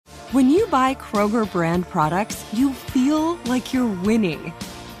When you buy Kroger brand products, you feel like you're winning.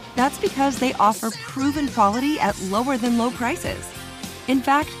 That's because they offer proven quality at lower than low prices. In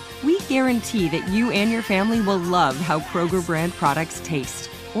fact, we guarantee that you and your family will love how Kroger brand products taste,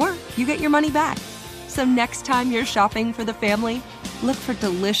 or you get your money back. So next time you're shopping for the family, look for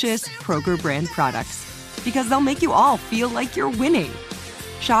delicious Kroger brand products, because they'll make you all feel like you're winning.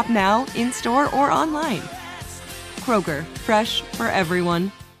 Shop now, in-store, or online. Kroger, fresh for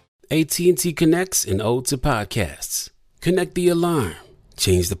everyone. AT&T connects an ode to podcasts. Connect the alarm.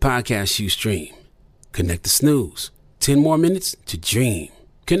 Change the podcast you stream. Connect the snooze. 10 more minutes to dream.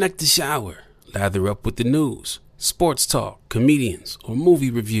 Connect the shower. Lather up with the news, sports talk, comedians, or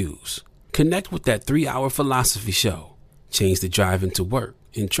movie reviews. Connect with that 3-hour philosophy show. Change the drive into work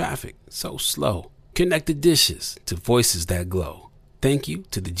in traffic so slow. Connect the dishes to voices that glow. Thank you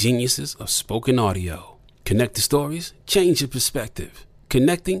to the geniuses of spoken audio. Connect the stories, change your perspective.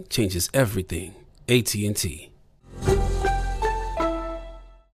 Connecting changes everything. AT&T.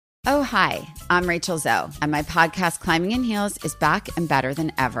 Oh, hi, I'm Rachel Zoe, and my podcast, Climbing in Heels, is back and better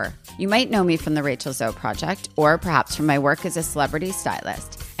than ever. You might know me from the Rachel Zoe Project, or perhaps from my work as a celebrity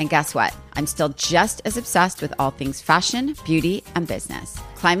stylist. And guess what? I'm still just as obsessed with all things fashion, beauty, and business.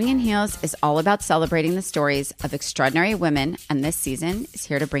 Climbing in Heels is all about celebrating the stories of extraordinary women, and this season is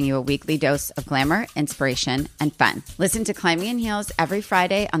here to bring you a weekly dose of glamour, inspiration, and fun. Listen to Climbing in Heels every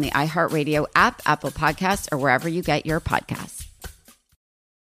Friday on the iHeartRadio app, Apple Podcasts, or wherever you get your podcasts.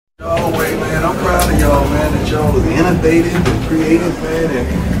 Oh, wait, man, I'm proud of y'all, man, that y'all are innovative and creative, man, and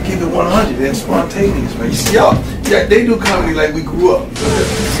keep it 100 and spontaneous, man. You see, y'all, yeah, they do comedy like we grew up.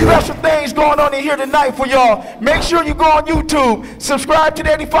 Special things going on in here tonight for y'all. Make sure you go on YouTube, subscribe to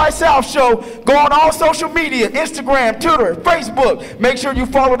the 85 South Show, go on all social media, Instagram, Twitter, Facebook. Make sure you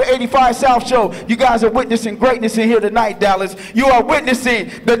follow the 85 South Show. You guys are witnessing greatness in here tonight, Dallas. You are witnessing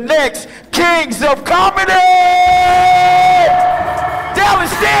the next Kings of Comedy!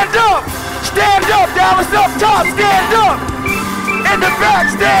 Dallas, stand up! Stand up, Dallas, up top, stand up! In the back,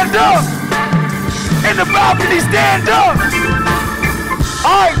 stand up! In the balcony, stand up!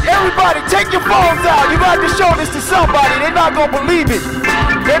 Alright, everybody, take your phones out. You got to show this to somebody. They're not gonna believe it.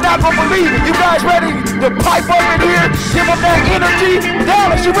 They're not gonna believe it. You guys ready to pipe up in here? Give them that energy?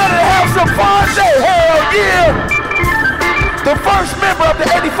 Dallas, you ready to have some fun? Say, hell yeah! The first member of the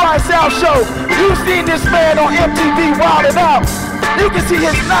 85 South Show. You've seen this man on MTV Wild 'N Out. You can see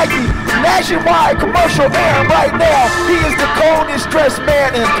his Nike nationwide commercial airing right now. He is the coldest dressed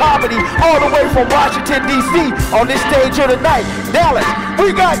man in comedy all the way from Washington, D.C. on this stage here tonight. Dallas,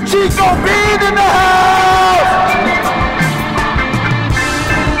 we got Chico Bean in the house!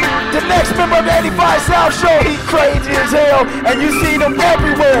 The next member of the 85 South Show, he's crazy as hell, and you see him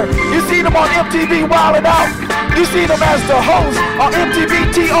everywhere. You see him on MTV Wild 'N Out. You see him as the host on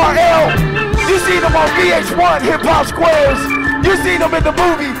MTV TRL. You see him on VH1 Hip Hop Squares. You seen him in the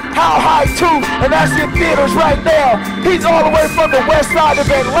movie How High 2, and that's in theaters right now. He's all the way from the west side of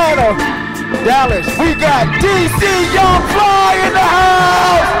Atlanta. Dallas, we got DC Young Fly in the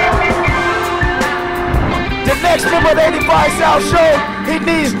house! The next member of the 85 South Show, he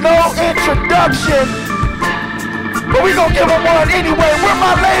needs no introduction. But we gonna give him one anyway. Where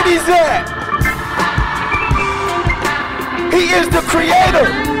my ladies at? He is the creator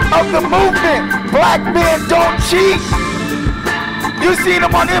of the movement Black Men Don't Cheat. You seen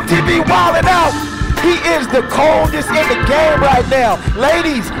him on MTV Wild 'N Out. He is the coldest in the game right now.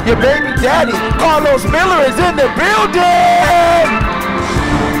 Ladies, your baby daddy, Carlos Miller, is in the building.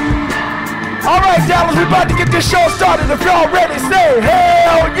 All right, Dallas, we're about to get this show started. If y'all ready, say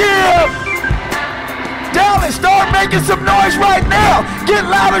hell yeah. Dallas, start making some noise right now. Get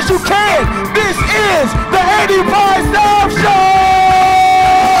loud as you can. This is the 85 South Show.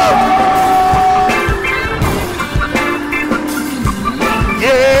 Yeah!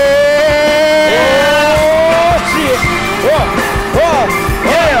 Shit!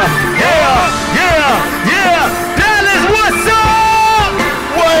 Yeah! Dallas, what's up?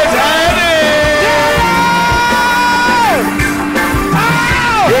 What's happening?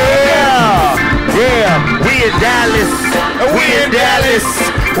 Yeah! We in Dallas! We in Dallas!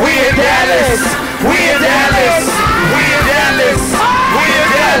 We in Dallas! We in Dallas! We in Dallas! We in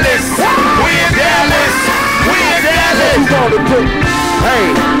Dallas! We in Dallas! We in Dallas! Hey,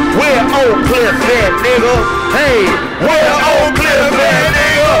 we're Oak Cliff at, nigga. Hey, we're Oak Cliff at,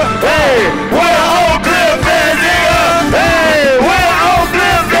 nigga. Hey, we're Oak Cliff at, nigga. Hey, we're Oak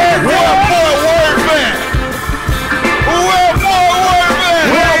Cliff at, nigga. We're Fort Worth at. We're Fort Worth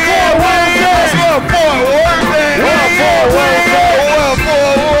at. We're Fort Worth at. We're Fort Worth at. We're Fort Worth at. We're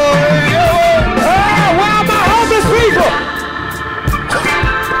Fort Worth at. Where are my homeless people?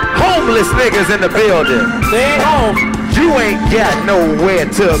 homeless niggas in the building. They ain't home. You ain't got nowhere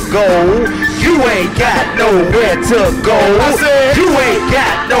to go. You ain't got nowhere to go. I said, you ain't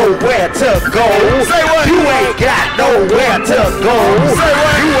got nowhere to go. Say what? You ain't got nowhere to go. Say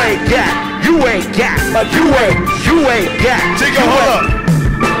what? You ain't got. Chico, hold up.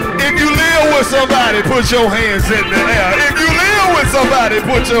 If you live with somebody, put your hands in the air. If you live with somebody,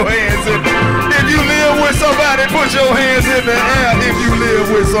 put your hands in the air. If you live with somebody, put your hands in the air. If you live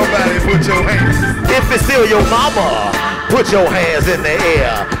with somebody, put your hands. If it's still your mama, put your hands in the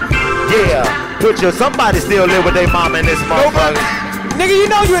air. Yeah, somebody still live with their mama in this motherfucker. Nigga, you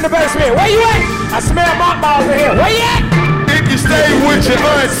know you in the basement. Where you at? I smell mothballs in here. Where you at? If you stay with your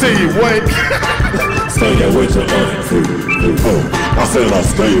auntie, wait. Stay there with your auntie. I said I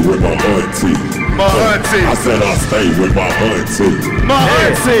stay with my auntie. My auntie. I said I stay with my auntie. My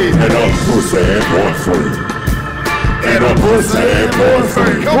auntie. And a pussy and boyfriend. And a pussy and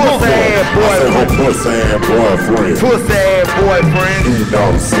boyfriend. Pussy and boyfriend. I said her pussy and boyfriend. Pussy and boyfriend. Eating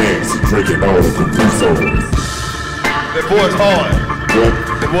all the snacks, drinking all the Capri Suns. That boy's hard. What?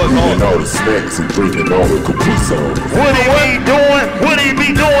 That boy's Eating hard. all the snacks and drinking all the Capri Suns. What he be doing? What he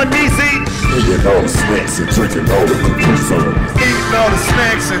be doing, DC? Eating all the snacks and drinking all the Capri Suns. Eating all the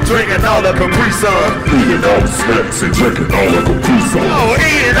snacks and drinking all the Capri Sun. Eating all the snacks and drinking all the Capri Suns. Oh,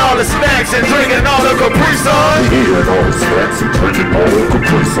 eating all the snacks and drinking all the Capri Sun. Eating all the snacks and drinking all the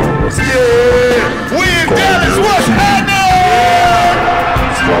Capri Suns. Yeah. We in Dallas. What's happening?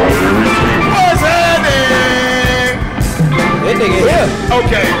 Strawberry king. What's happening? That nigga here.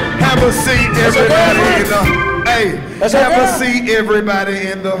 Okay, have a seat, everybody in the. Hey, That's have her a girl. seat, everybody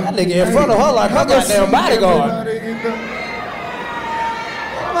in the. That nigga in front of her like her goddamn bodyguard. Everybody in the.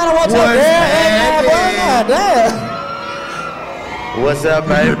 No matter what your What's girl, happening? damn. What's up,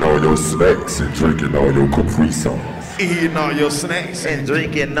 baby? Eating all your snacks and drinking all your Capri Suns. Eating all your snacks. And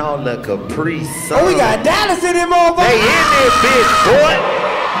drinking all the Capri Sun. Oh, we got Dallas in this motherfucker. They in this bitch, boy.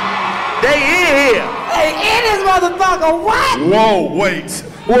 They in here. Hey, in this motherfucker, what? Whoa, wait.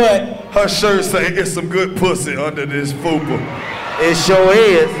 What? Her shirt say it's some good pussy under this fupa. It sure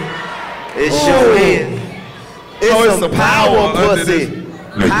is. It sure is. It's Oh, it's some the power power under pussy. this.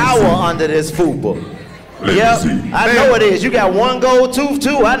 Power under this fupa. Let Yep, me see. I know it is. You got one gold tooth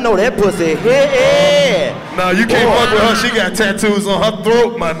too. I know that pussy. Yeah. No, you can't fuck with her. She got tattoos on her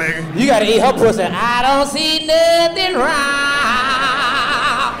throat, my nigga. You gotta eat her pussy. I don't see nothing wrong.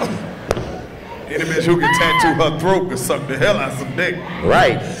 Any bitch who can tattoo her throat can suck the hell out of some dick.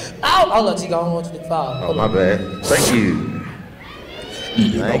 Right. I'll let you go. I don't want you to fall. Oh, my bad. Thank you.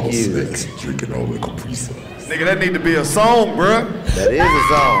 Eating Thank all the you. snacks and drinking all the Capri Suns. Nigga, that need to be a song, bruh. That is a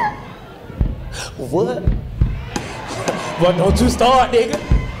song. What? But don't you start, nigga.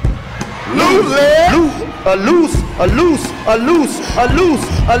 Loose leg. A loose leg. Loose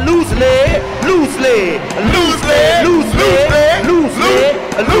leg. Loose leg. Loose leg.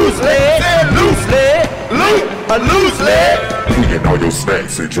 Loose leg. Loose leg. A loose leg. Eating all your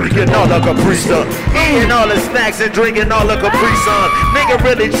snacks and drinking Drinking all all the Capri Sun. Eating all the snacks and drinking all the Capri Sun. Nigga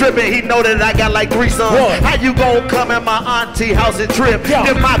really tripping, he know that I got like 3 sons. What? How you gon' come at my auntie house and trip? Yeah.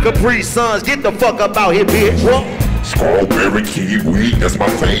 Them my Capri Suns. Get the fuck up out here, bitch. Strawberry kiwi, that's my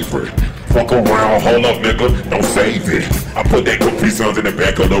favorite. Fuck around, hold up, nigga, don't save it. I put that Capri Suns in the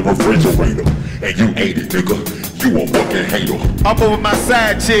back of the refrigerator, and you ate it, nigga. You a fucking hater. I'm over my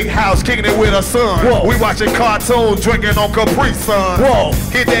side chick house, kicking it with her son. Whoa. We watching cartoons, drinking on Capri Sun. Whoa.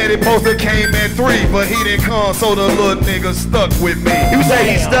 His daddy poster came at 3, but he didn't come, so the little nigga stuck with me. You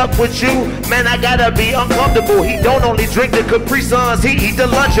say he stuck with you? Man, I gotta be uncomfortable. He don't only drink the Capri Suns, he eat the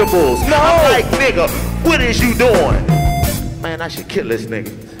Lunchables. No. I'm like, nigga, what is you doing? Man, I should kill this nigga.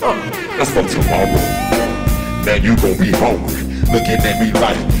 That's for tomorrow. Now you gon' be hungry, looking at me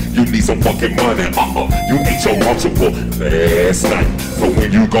like you need some fucking money. You ate your Lunchable last night. So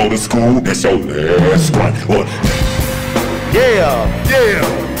when you go to school, that's your last strike. What? Yeah, Yeah,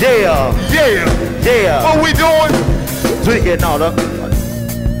 yeah, yeah. What yeah. we doing? Drinking all the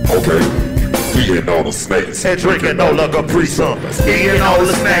Okay. Eating all the snacks and drinking all the Capri Sun. Eating all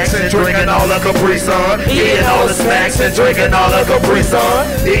the snacks and drinking all the Capri Sun. Eating all the snacks and drinking all the Capri Sun.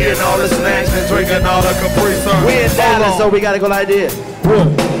 Eating all the snacks and drinking all the Capri Sun. We in Dallas, so we gotta go like this.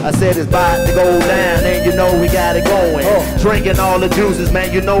 I said it's about to go down, and you know we got it going. Drinking all the juices,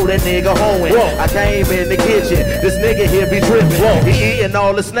 man, you know that nigga hoeing. I came in the kitchen, this nigga here be tripping. He eating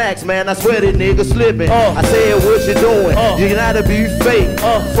all the snacks, man, I swear this nigga slipping. I said, what you doing? You gotta be fake.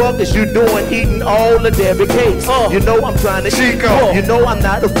 Fuck is you doing, eating all the Debbie cakes. You know I'm trying to Chico. You know I'm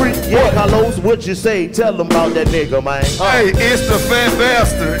not a freak. Yeah, Carlos, what you say? Tell them about that nigga, man. Hey, it's the fat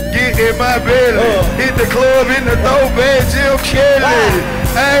bastard. Get in my belly. Hit the club in the throwback, Jim Kelly.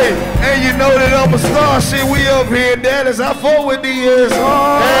 Hey, know that I'm a star, shit, we up here in Dallas. I fought with these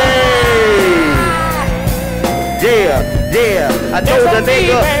Yeah, I told the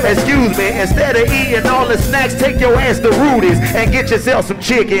nigga, excuse me, instead of eating all the snacks, take your ass to Rudy's and get yourself some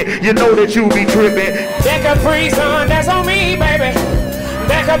chicken. You know that you be tripping. That Capri Sun, that's on me, baby.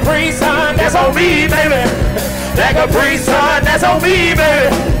 That Capri Sun, that's on me, baby. That Capri Sun, that's on me, baby.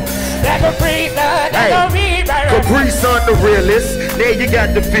 That Capri Sun, that's on me, baby. Capri Sun the realest, there you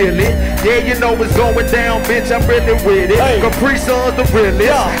got to feel it. Yeah, you know it's going down, bitch, I'm really with it. Hey. Capri Sun's the realest,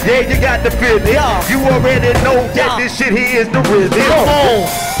 yeah, you got to feel it. You already know that this shit here is the realest. Come on.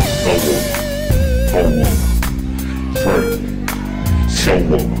 Show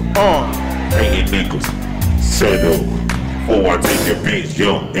up. Hey niggas, set up. Before I take your bitch,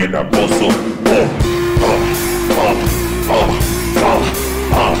 young, and I bust up.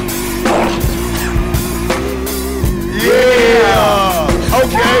 Yeah,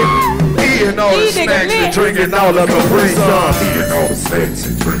 okay. Eating all the snacks and drinking all the Capri Sun. Eating all the snacks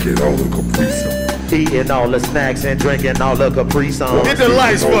and drinking all the Capri Sun. Eating all the snacks and drinking all the Capri Sun. Get the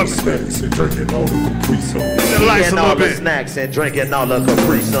lights for me. Snacks and drinking all the Capri Sun. Get the lights a Eating little all the bit. snacks and drinking all the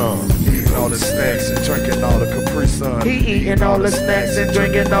Capri Sun. Eating all the snacks and drinking all the Capri Sun. He eating all the snacks and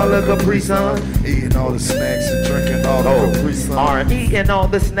drinking all the Capri Sun. Eating all the snacks and drinking all the Capri Sun. Eating all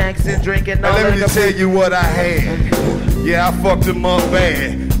the snacks and drinking all Now the let me Capri tell you what I had. Yeah, I fucked him up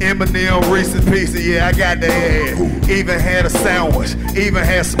bad. M&M, Reese's Pieces, yeah, I got the head. Even had a sandwich, even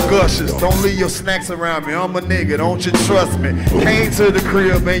had some gushers. Don't leave your snacks around me, I'm a nigga, don't you trust me. Came to the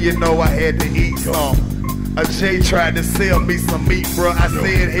crib and you know I had to eat some. A Jay tried to sell me some meat, bro. I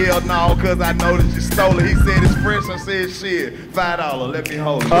said hell no, cause I know that you stole it. He said it's French, I said shit. $5, let me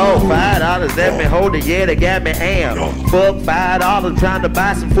hold it. Oh, $5, let me hold it, yeah, they got me amped. Fuck $5 trying to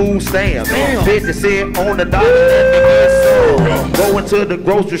buy some food stamps. 50 cent on the dollar, let me get some. Going to the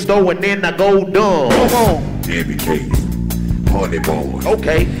grocery store and then I go dumb. Come on. Debbie cake, honey bun.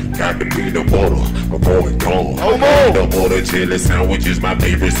 Okay. Got the peanut butter, avoid corn. Come on. The butter chili sandwich is my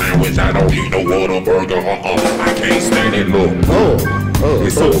favorite sandwich. I don't eat no Whataburger, I can't stand it, look.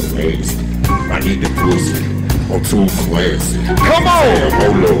 It's so fast. I need the pussy. I'm too classy. Come on.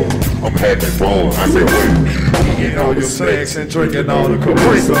 Hold up, I'm having fun. I said, wait. Eating all your snacks and drinking all the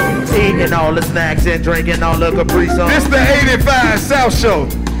Capri Sun. Eating all the snacks and drinking all the Capri Sun. This the 85 South Show.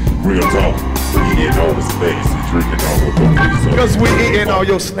 Real talk. Eating all the snacks and drinking all the Capri Sun. Cause we eating all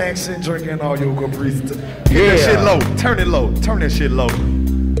your snacks and drinking all your Capri Sun. Get that shit low. Turn it low. Turn that shit low.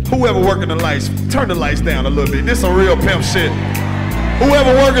 Whoever working the lights, turn the lights down a little bit. This some real pimp shit.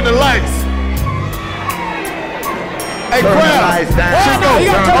 Whoever working the lights. Hey, crowd. No,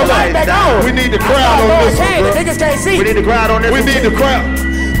 you gotta turn the light back on. We need the crowd on this one, bro. Niggas can't see. We need the crowd on this We one. need the crowd.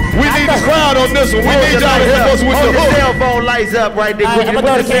 We need the crowd on this one. We need y'all to help us with Hold the your hook. cell phone lights up right there. Alright, I'ma Put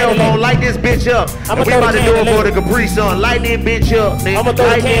throw your the cell candle phone, in. light this bitch up. I'ma And we throw about the to do it candle for the later. Capri Sun. Light this bitch up, nigga. I'ma throw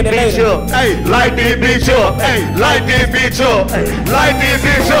the Light this candle bitch later. up. Hey, light this bitch up. Hey, light this bitch up. Light this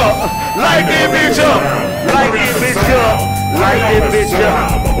bitch up. Light this bitch up. Light this bitch up. Light this bitch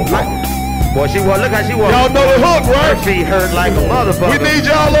up. Boy, she was. Look how she was. Y'all know the hook, Her right? feet hurt like a motherfucker. We need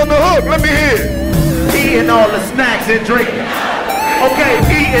y'all on the hook. Let me hear it. Eating all the snacks and drinking. Okay,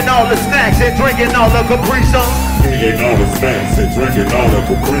 eating all the snacks and drinking all the Capri Sun. Eating all the snacks and drinking all the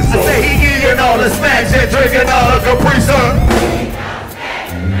Capri I Sun. say he eating all the snacks and drinking all the Capri Sun.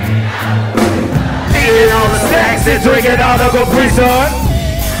 Eating all the snacks and drinking all the Capri Sun.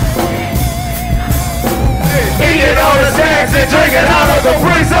 Eating all the snacks and drinking all the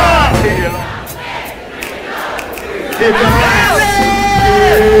Capri Sun.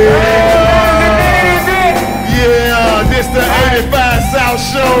 Yeah, this the 85 South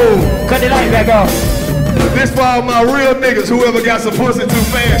Show. Cut the light back on. This for all my real niggas. Whoever got some pussy too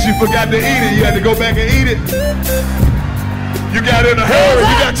fast, you forgot to eat it. You had to go back and eat it. You got in a hurry.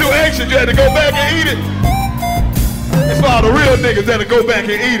 You got too anxious. You had to go back and eat it. It's for all the real niggas that go back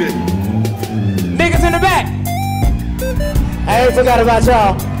and eat it. Niggas in the back. I ain't forgot about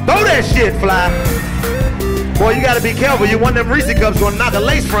y'all. Throw that shit, fly. Boy, you gotta be careful. You want them Reese cups gonna knock a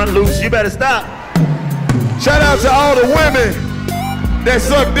lace front loose. You better stop. Shout out to all the women that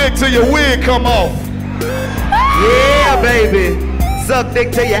suck dick till your wig come off. Yeah, baby. Suck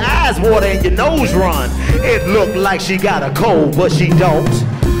dick till your eyes water and your nose run. It looked like she got a cold, but she don't.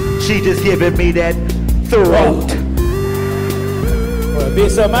 She just giving me that throat. Boy,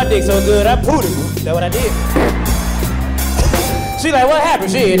 bitch sucked my dick so good, I pooed it. That's what I did. She like, what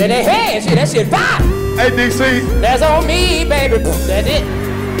happened? Shit, that head, shit, that shit fire. Hey, DC. That's on me, baby. That's it.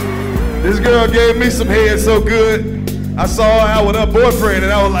 This girl gave me some head so good. I saw her out with her boyfriend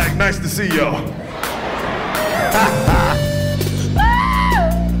and I was like, nice to see y'all.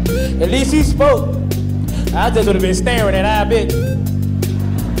 At least he spoke. I just would have been staring at our bitch.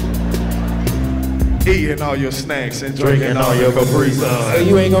 Eating all your snacks and drinking all your Capri Sun. So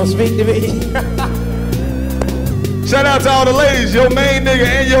you ain't gonna speak to me? Shout out to all the ladies, your main nigga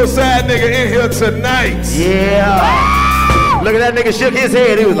and your side nigga in here tonight. Yeah. Look at that nigga shook his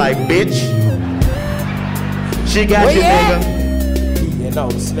head. He was like, bitch. She got you, nigga. Eating all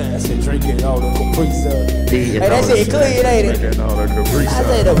the snacks and drinking all the Capri Sun. Hey, that shit clean, ain't it? Drinking all the Capri Sun.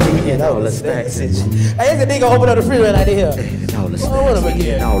 I said eating all the snacks. Hey, there's a nigga open up the refrigerator like this here. Eating all the snacks,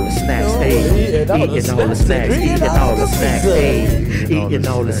 eating all the snacks, hey. Eating all the snacks, eating all the snacks, hey. Eating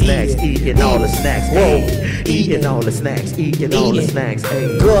all the snacks, eating all the snacks, hey. Eating all the snacks, eating all the snacks,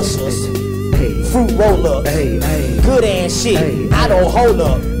 hey. Gushers, hey. Fruit roll up, hey, hey. Good ass shit. Hey, I don't hold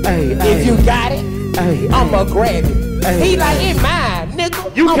up. Hey, if you got it, hey, I'ma grab it. Hey, he like it mine,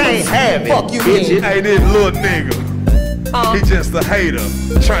 nigga. You can't have it. Fuck you, bitch. Hey, this little nigga. He just a hater,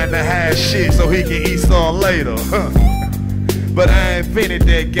 trying to hide shit so he can eat some later. But I ain't finished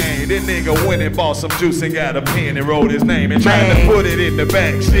that game. This nigga went and bought some juice and got a pen and wrote his name and tried to put it in the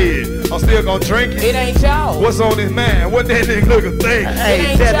back. Shit, I'm still gonna drink it. It ain't y'all. What's on his mind? What that nigga looking think?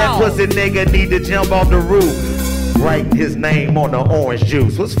 Hey, tell that pussy nigga need to jump off the roof. Write his name on the orange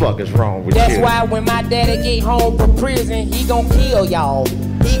juice. What the fuck is wrong with you? That's why when my daddy get home from prison, he gon' kill y'all.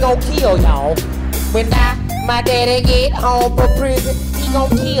 He gon' kill y'all. When my daddy get home from prison, he gon'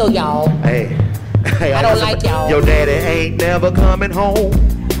 kill y'all. Hey, I don't like y'all. Your daddy ain't never coming home.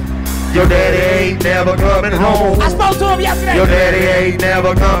 Your daddy ain't never coming home. I spoke to him yesterday. Your daddy ain't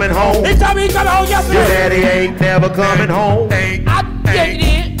never coming home. He told me he coming home yesterday. Your daddy ain't never coming home. Yeah, he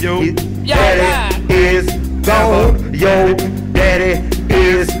did. Your daddy is gone. Your daddy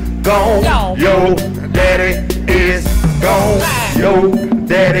is gone. Your daddy is gone. Your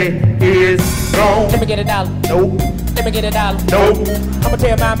daddy is gone. Let me get $1. Nope. Let me get $1. Nope. I'ma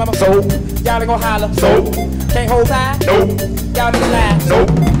tell my mama. So. Y'all ain't gon' holler. So. Can't hold tight. Nope. Y'all niggas lie. Nope.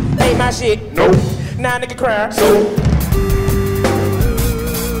 Ain't my shit. Nope. Now nigga cry. So.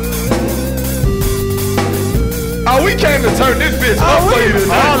 Oh, we came to turn this bitch up for you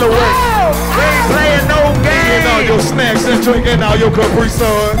tonight. All the way. We ain't playing no game. Eating all your snacks and drinking all your Capri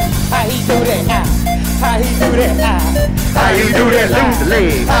Sun. How he do that? How he do that? How he do that? Loose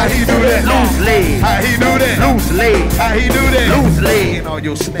leg. How he do that? Loose leg. How he do that? Loose leg. How he do that? Loose leg. Eating all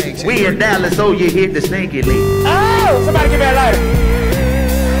your snacks. We in Dallas, so you hit the stinky leg. Oh, somebody give me a lighter.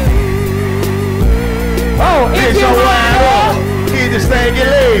 Oh, Get your wine up. Hit the stinky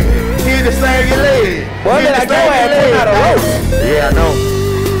leg. Hit the stinky leg. Boy, then I go ahead and put out a roast. Yeah, I know.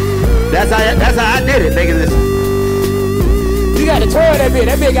 That's how I did it, nigga. This. You got to twirl that bitch.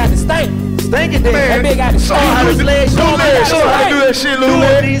 That bitch got the stink. Stinky dick. That bitch got the Show how to do that shit, Lou.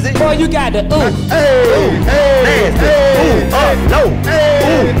 Boy, you got the Hey, hey, Nasty. Low.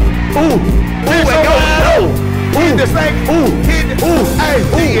 Ooh, And go low. Hit the stank. Hit the. Hey,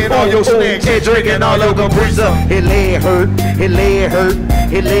 eating all your snacks and drinking all your Capri Sun. His leg hurt. His leg hurt.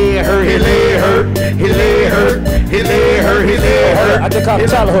 His leg hurt. His leg hurt. His leg hurt. His leg hurt. His leg hurt. I just called the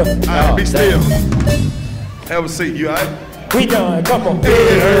childhood. Alright, be still. Have a seat, you alright? We done. Come on. His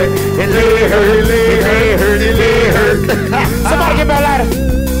leg hurt. His leg hurt. His leg hurt. His leg hurt. Somebody give me a lighter.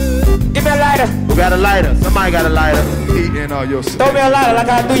 Give me a lighter. Who got a lighter? Somebody got a lighter. Eating all your snacks. Throw me a lighter like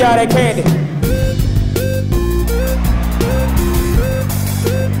I threw y'all that candy.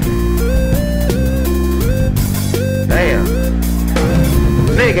 Damn.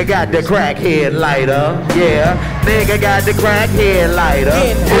 Nigga got the crackhead lighter. Yeah. Nigga got the crackhead lighter.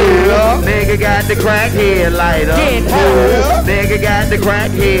 Yeah. Nigga got the crackhead lighter. Yeah. Nigga got the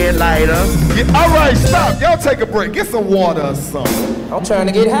crackhead lighter. Yeah, all right, stop. Y'all take a break. Get some water or something. I'm trying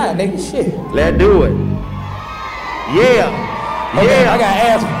to get high, nigga. Shit. Let's do it. Yeah. Okay, Yeah. I got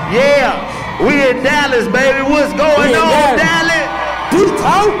asthma. Yeah. We in Dallas, baby. What's going on, Dallas?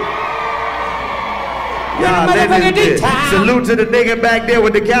 Detox. Y'all living this. Salute to the nigga back there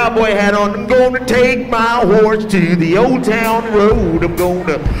with the cowboy hat on. I'm gonna take my horse to the old town road. I'm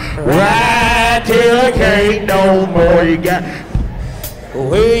gonna ride till I can't no more. You got.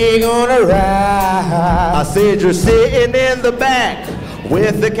 We gonna ride. I said you're sitting in the back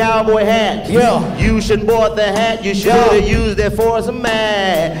with the cowboy hat. Yeah. You should bought the hat. You should have used it for some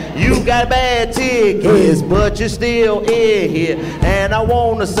mat. You got bad tickets, but you're still in here. And I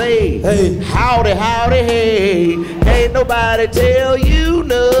wanna say, hey, howdy, howdy, hey. Can't nobody tell you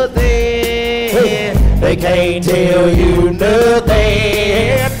nothing. Hey. They can't tell you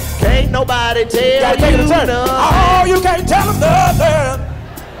nothing. Can't nobody tell you nothing. Oh, you can't tell them nothing.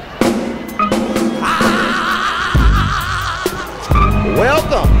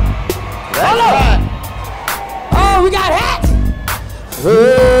 Welcome. That's Hello. right. Oh, we got hats.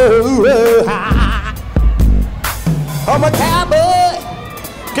 Oh, Ooh, I'm a cowboy.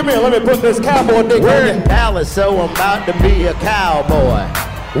 Come here, let me put this cowboy dick We're on in Dallas, so I'm about to be a cowboy.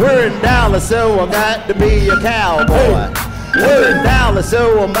 We're in Dallas, so I got to be a cowboy. We're in Dallas,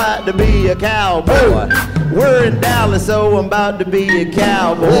 so I'm about to be a cowboy. We're in Dallas, so I'm about to be a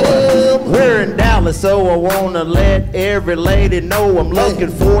cowboy. We're in Dallas, so I wanna let every lady know I'm looking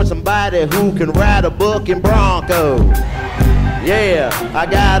for somebody who can ride a bucking bronco. Yeah, I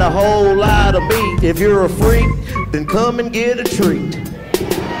got a whole lot of meat. If you're a freak, then come and get a treat.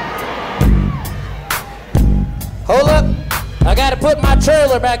 Hold up. I gotta put my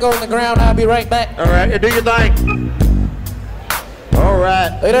trailer back on the ground. I'll be right back. All right, do your thing. All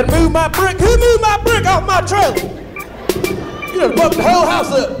right. They done moved my brick. Who moved my brick off my trailer? You done fucked the whole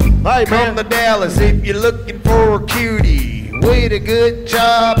house up. Hey, Come to Dallas if you're looking for a cutie with a good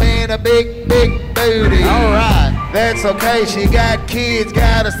job and a big, big booty. All right. That's okay, she got kids,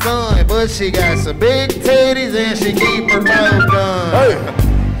 got a son, but she got some big titties and she keep her mouth done. Hey.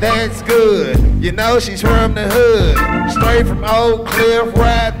 That's good, you know she's from the hood, straight from Oak Cliff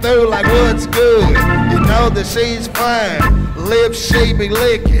right through like what's good. You know that she's fine, lips she be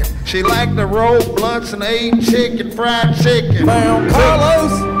licking. She like to roll blunts and eat chicken, fried chicken. Now,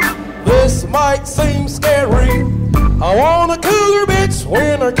 Carlos, this might seem scary. I want a cougar bitch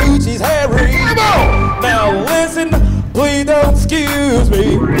when her Gucci's hairy. Come on! Now listen, please don't excuse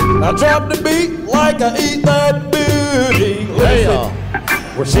me. I drop the beat like I eat that booty. Listen,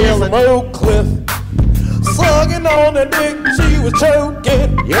 We're she's chilling. from Oak Cliff, slugging on the dick, she was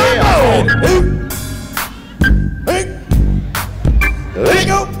choking. Yeah. There you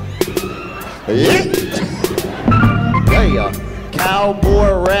go. Yeah.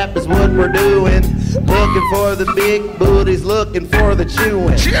 Cowboy rap is what we're doing. Looking for the big booties, looking for the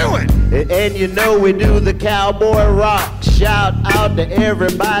chewing. Chewing! And you know we do the cowboy rock. Shout out to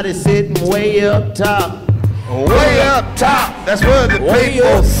everybody sitting way up top. Way up top, that's where the Way people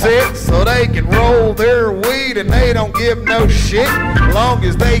up sit so they can roll their weed and they don't give no shit. Long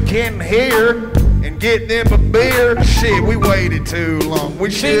as they can hear and get them a beer. Shit, we waited too long. We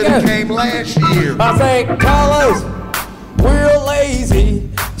should have came last year. I say, Carlos, we're lazy.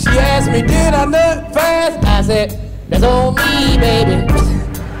 She asked me, did I nut fast? I said, that's on me, baby.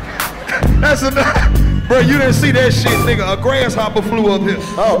 That's enough. Bro, you didn't see that shit, nigga. A grasshopper flew up here.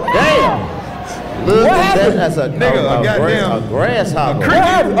 Oh, damn. Look What at that. happened? That's a Nigga, a grasshopper. What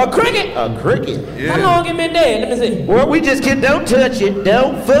happened? A cricket? A cricket. Yeah. How long it been dead? Let me see. Well, we just can't. Don't touch it.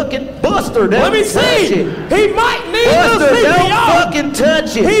 Don't fucking Buster. Don't Let me touch see. it. He might need Buster, a don't CPR. fucking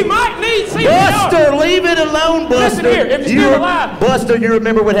touch it. He might need CPR. Buster, leave it alone, Buster. Listen here, if you're still alive. Buster, you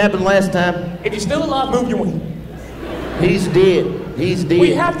remember what happened last time? If you're still alive, move your wing. He's dead. He's dead.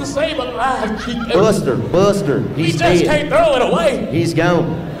 We have to save a life, Chico. Buster, We he's just dead. can't throw it away. He's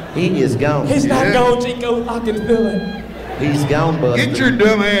gone. He is gone. He's not gone, Chico. I can feel it. He's gone, Buster. Get your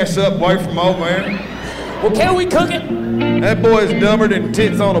dumb ass up away from over there. Well, can we cook it? That boy's dumber than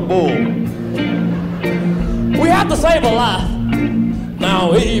tits on a bull. We have to save a life.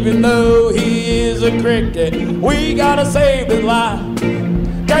 Now, even though he is a cricket, we gotta save his life.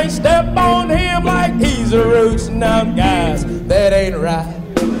 Can't step on him like he's a roach. Now, guys, that ain't right.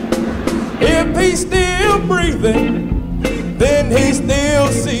 If he's still breathing, then he's still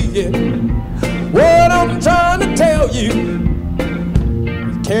seeing. What I'm trying to tell you,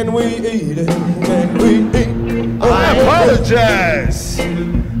 can we eat it? Can we eat? I apologize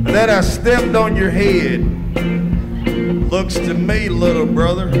that I stepped on your head. Looks to me, little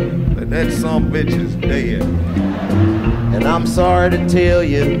brother, that sumbitch is dead. And I'm sorry to tell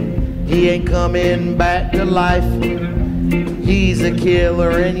you, he ain't coming back to life. He's a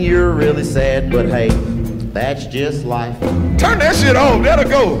killer and you're really sad, but hey, that's just life. Turn that shit off, that'll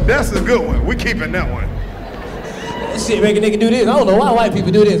go. That's a good one. We keeping that one. This shit make a nigga do this. I don't know why white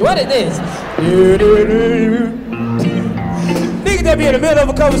people do this. What is this? Nigga that be in the middle of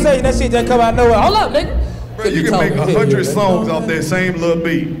a conversation, that shit just come out of nowhere. Hold up, nigga. Bro, you can make 100 songs off that same little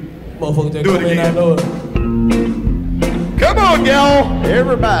beat. Motherfucker just Do it come in again. out of nowhere. Come on, y'all.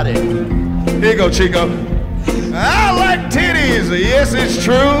 Everybody. Here you go, Chico. I like titties, yes it's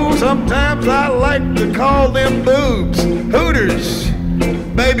true. Sometimes I like to call them boobs. Hooters,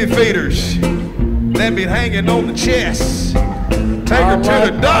 baby feeders. That be hanging on the chest. Take her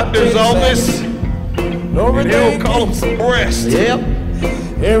to the doctor's office and he'll call them some breasts. Yep.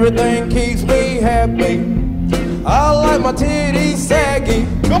 Everything keeps me happy. I like my titties saggy.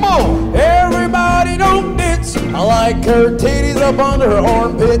 Come on. Everybody don't ditch. I like her titties up under her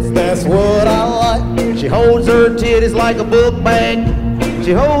armpits. That's what I like. She holds her titties like a book bag.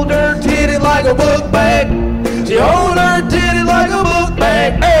 She holds her titties like a book bag. She hold her titties like a book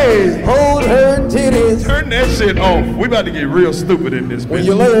back. Hey! Hold her titties. Turn that shit off. We about to get real stupid in this bitch. When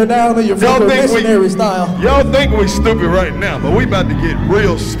you lay her down in your fucking missionary style. Y'all think we stupid right now, but we about to get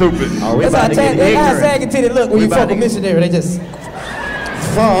real stupid. Oh, we That's about to get how ignorant. sagging titty look when you fuck a missionary. They just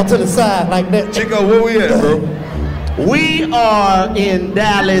fall to the side like that. Chico, where we at, bro? We are in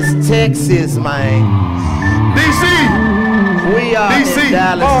Dallas, Texas, man. DC! We are DC. in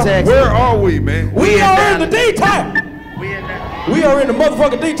Dallas, Texas. Where are we, man? We in are in the Dallas. D-Town. We in Dallas. We are in the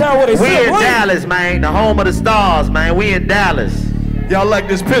motherfucking D-Town where they We sip in lean. Dallas, man. The home of the stars, man. We in Dallas. Y'all like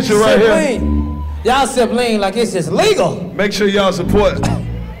this picture right Sip here? lean. Y'all sip lean like it's just legal. Make sure y'all support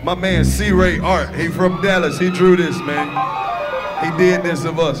my man C-Ray Art. He from Dallas. He drew this, man. He did this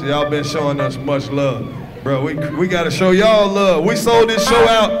of us. Y'all been showing us much love. Bro, we gotta show y'all love. We sold this show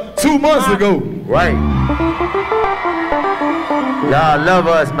out 2 months ago. Right. Y'all love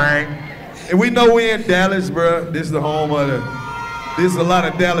us, man. And we know we in Dallas, bro. This is the home of this is a lot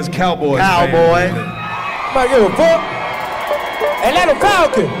of Dallas Cowboys Cowboy. fans. Might give a fuck. Atlanta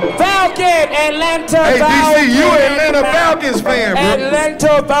Falcon. Atlanta Hey, Falcon. DC, you an Atlanta Falcons fan, bro.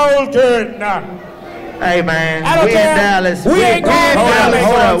 Atlanta Falcon. Nah. Hey, man. I don't We in care. Dallas. We ain't going Hold up, Dallas.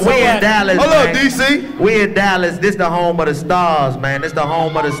 hold up. We So in Dallas, Hold up, man. DC. We in Dallas. This the home of the stars, man. This the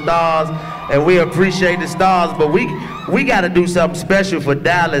home of the stars, and we appreciate the stars. But we got to do something special for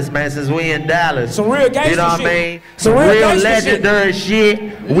Dallas, man. Since we in Dallas, Some real gangster you know what shit. I mean? Some Some real real gangster legendary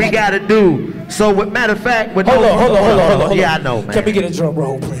shit. We got to do. So, with matter of fact, with Hold on. Yeah, I know, man. Can we get a drum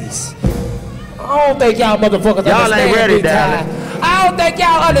roll, please? I don't think y'all motherfuckers Y'all understand. ain't ready, Big Ty. Dallas. I don't think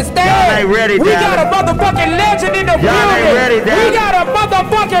y'all understand. Y'all ain't ready, We Dallas. got a motherfucking legend in the Y'all ain't building. ready, We Dallas. got a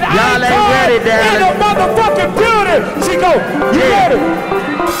motherfucking Y'all ain't icon ready, in Dallas. the motherfucking building. Chico, you Yeah. ready?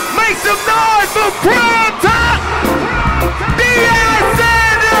 Make some noise for Prime Time. Deion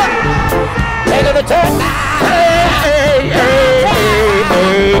Sanders. Taking the check. Hey, hey, hey,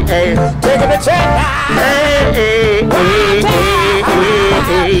 hey, hey. Taking the check. Hey, hey, hey, hey,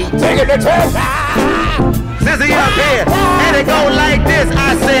 hey. Taking the check. Sissy up here, and it go like this.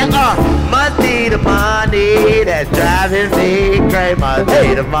 I say, must be the money that's driving me crazy. Must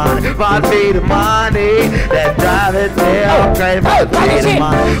be the money, must be the money that's driving me crazy. Must be the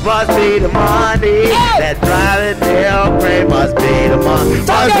money, must be the money that's driving me crazy. Must be the money,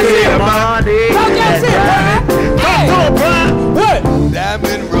 must be the money that's driving. Talk to him, bro. What?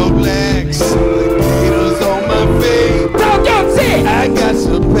 Diamond Rolex, gators on my feet. Talk your shit. I got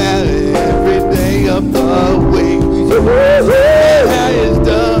some palette every day up the way. Hair is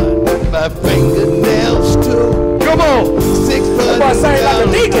done, my fingernails too. Come on. 600 boy sang like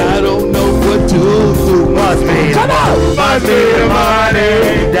a deacon. I don't know what to do. Must be, Come on. must be the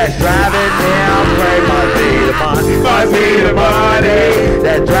money that's driving down crazy. Must be the money, must be the money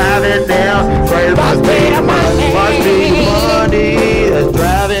that's driving down crazy. Must be the money, must be the money that's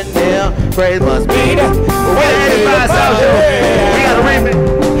driving down crazy. Must be the. Wait, we got a remix.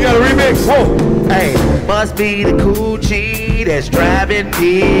 You got a remix? Whoa. Hey, must be the coochie that's driving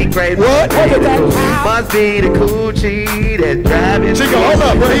me crazy. What? Must be the coochie that's driving Chico, me. hold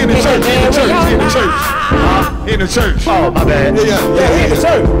up, bro. He in the church. He in the church. He in the church. He in the church. Oh, my bad. Yeah, he in the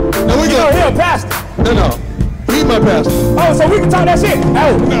church. No, we You know, go. he a pastor. No. He my pastor. Oh, so we can talk that shit.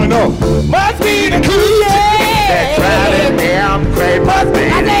 Oh, No. must be the coochie. That's driving me, I'm crazy. Must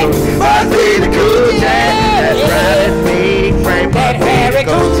be the coochie that's driving me crazy. That hairy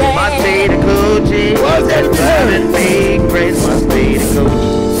coochie. Must be the coochie that's driving me crazy. Must be the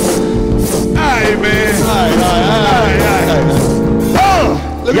coochie. Alright, man. Alright.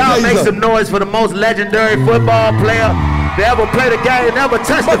 Let me tell Y'all you make something. some noise for the most legendary football player to ever play the game and ever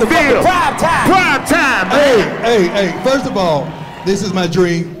touch the field. Prime time. Prime time, man. Hey, first of all, this is my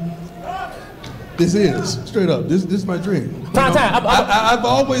dream. This is, straight up, this is my dream. Prime time. I've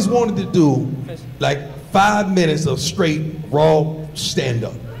always wanted to do like 5 minutes of straight, raw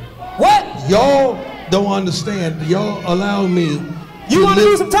stand-up. What? Y'all don't understand. Y'all allow me. You want to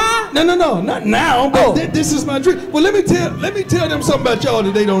do some time? No, not now. But Oh. this is my dream. Well, let me tell them something about y'all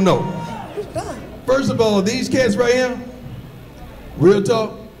that they don't know. First of all, these cats right here, real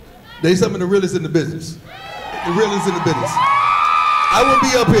talk, they some of the realest in the business. The realest in the business. I wouldn't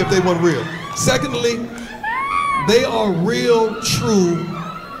be up here if they weren't real. Secondly, they are real, true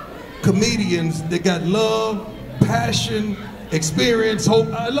comedians that got love, passion, experience, hope.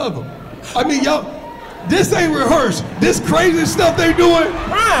 I love them. I mean, y'all, this ain't rehearsed. This crazy stuff they doing.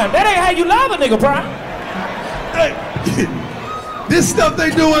 Prime. That ain't how you love a nigga, Prime. Hey, this stuff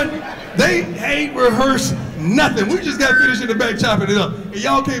they doing, they ain't rehearsed nothing. We just got finished in the back chopping it up. And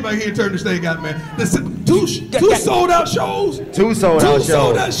y'all came out here and turned this thing out, man. Two sold out shows. Two sold out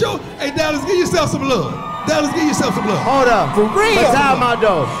shows. Hey, Dallas, give yourself some love. Dallas, give yourself some love. Hold up. For real. But time out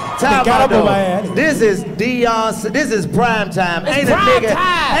though. Time got out up on my though. ass. This is Deion. This is prime time. It's prime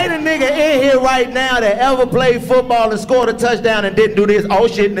time. Ain't a nigga in here right now that ever played football and scored a touchdown and didn't do this. Oh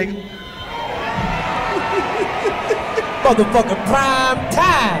shit, nigga. Motherfucking prime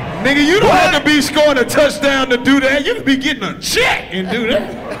time. Nigga, you don't have to be scoring a touchdown to do that. You can be getting a check and do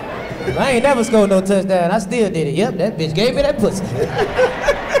that. I ain't never scored no touchdown. I still did it. Yep, that bitch gave me that pussy.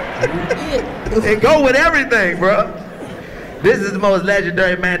 It go with everything, bro. This is the most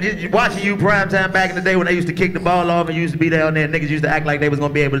legendary, man. Watching you prime time back in the day when they used to kick the ball off and you used to be down there and niggas used to act like they was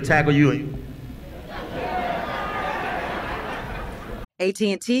gonna be able to tackle you.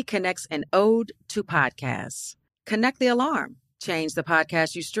 AT&T connects an ode to podcasts. Connect the alarm. Change the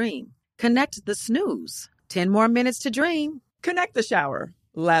podcast you stream. Connect the snooze. 10 more minutes to dream. Connect the shower.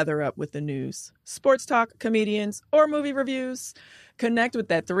 Lather up with the news, sports talk, comedians, or movie reviews. Connect with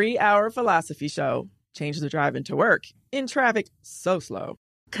that 3-hour philosophy show. Change the drive into work in traffic so slow.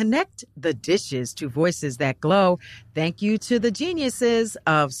 Connect the dishes to voices that glow. Thank you to the geniuses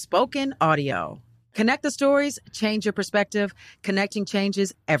of spoken audio. Connect the stories, change your perspective. Connecting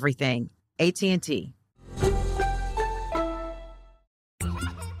changes everything. AT&T.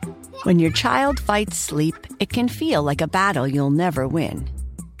 When your child fights sleep, it can feel like a battle you'll never win.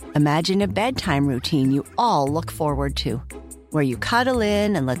 Imagine a bedtime routine you all look forward to, where you cuddle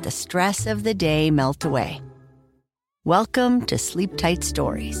in and let the stress of the day melt away. Welcome to Sleep Tight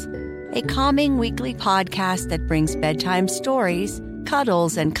Stories, a calming weekly podcast that brings bedtime stories,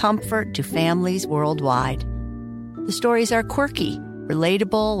 cuddles, and comfort to families worldwide. The stories are quirky,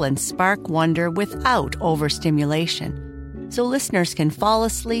 relatable, and spark wonder without overstimulation, so listeners can fall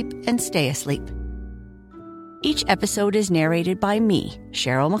asleep and stay asleep. Each episode is narrated by me,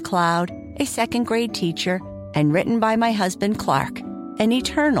 Cheryl McLeod, a second-grade teacher, and written by my husband, Clark, an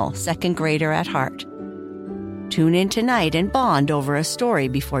eternal second grader at heart. Tune in tonight and bond over a story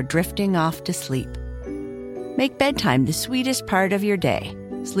before drifting off to sleep. Make bedtime the sweetest part of your day.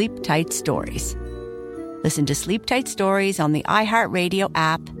 Sleep Tight Stories. Listen to Sleep Tight Stories on the iHeartRadio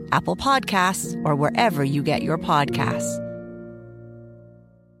app, Apple Podcasts, or wherever you get your podcasts.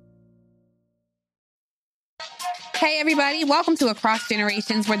 Hey everybody, welcome to Across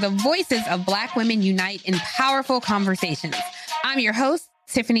Generations, where the voices of Black women unite in powerful conversations. I'm your host,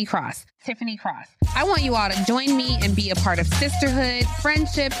 Tiffany Cross. I want you all to join me and be a part of sisterhood,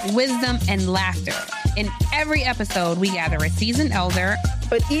 friendship, wisdom, and laughter. In every episode, we gather a seasoned elder.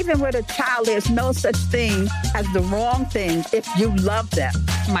 But even with a child, there's no such thing as the wrong thing if you love them.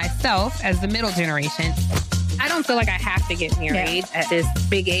 Myself, as the middle generation. I don't feel like I have to get married at this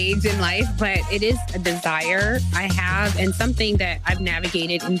big age in life, but it is a desire I have and something that I've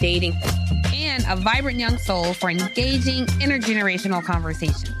navigated in dating. And a vibrant young soul for engaging intergenerational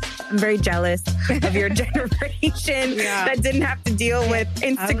conversations. I'm very jealous of your generation that didn't have to deal with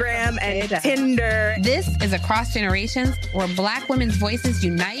Instagram and Tinder. This is Across Generations, where Black women's voices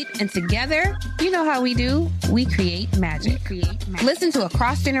unite, and together, you know how we do, we create magic. Listen to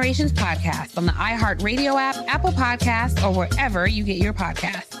Across Generations podcast on the iHeartRadio app, Apple Podcasts, or wherever you get your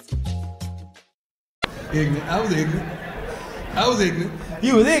podcasts. Ignorant. I was ignorant.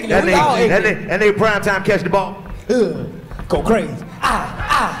 You was ignorant. We all ignorant. And they prime time catch the ball. Go crazy.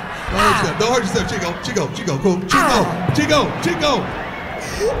 Don't hurt yourself, Chico, cool. Chico.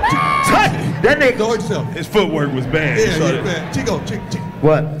 Touch that nigga. Don't hurt yourself. His footwork was bad. Yeah, he's bad. Chico.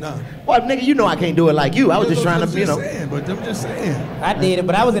 What? Nah. Well, nigga, you know I can't do it like you. I was just trying to, I'm just saying. I did it,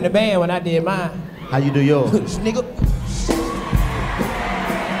 but I was in the band when I did mine. How you do yours? Nigga.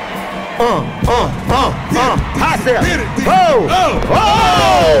 Hot step. Oh.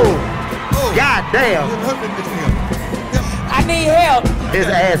 God damn. I need help. His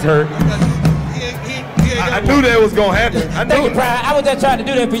ass hurt. I knew that was gonna happen. Thank you, Pride. I was just trying to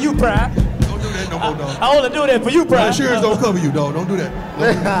do that for you, Pride. Don't do that no more, dog. I only do that for you, Pride. My insurance don't cover you, dog. Don't do that.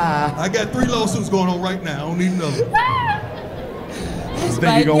 I got 3 lawsuits going on right now. I don't need another. You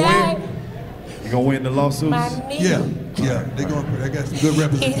think you're gonna win? You gonna win the lawsuits? Yeah. They going for it. I got some good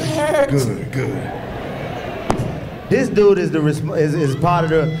representation. Good. This dude is is part of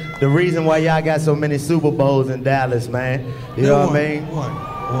the reason why y'all got so many Super Bowls in Dallas, man. You know what I mean? One.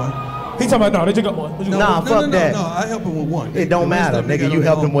 He talking about, no, they just got one. Fuck that. No, I help him with one. It don't matter, nigga. You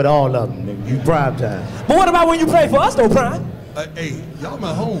helped him with all of them, nigga. You prime time. But what about when you play for us, though, Prime? Hey, y'all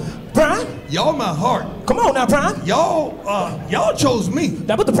my home. Prime? Y'all my heart. Come on now, Prime. Y'all chose me.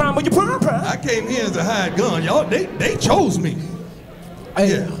 That was the Prime with your Prime. I came here as a hired gun. Y'all, they chose me. Hey,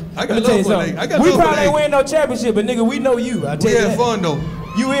 yeah, I got let me tell you love for something. We probably ain't win no championship, but nigga, we know you. I tell you We had fun though.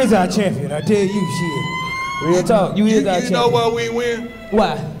 You is our champion. I tell you, shit. Real talk. You is our champion. You know why we ain't win?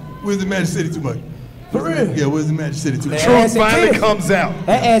 Why? We was in Magic City too much. For real? Yeah, where's the Magic City 2? Truth finally comes out.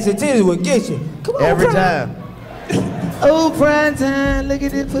 That ass and titties will get you. Come on, Every Prime. time. Oh, prime time, look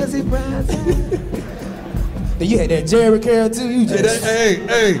at this pussy, prime time. Then you had that Jerry Carroll too. You just Hey.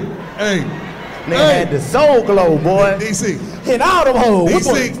 Nigga had the soul glow, boy. DC. hit all them hoes.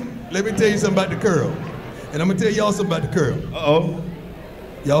 DC, let me tell you something about the curl. And I'm gonna tell y'all something about the curl. Uh-oh.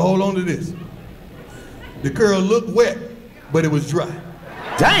 Y'all hold on to this. The curl looked wet, but it was dry.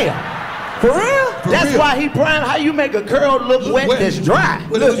 Damn. For real? That's why he prime. How you make a curl look wet that's dry?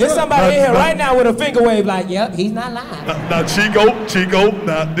 Look, there's somebody in here right now with a finger wave like, yep, he's not lying. Now, Chico,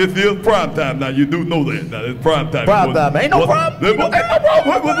 now this is prime time. Now you do know that. Now it's prime time. Prime time. Ain't no problem. Ain't no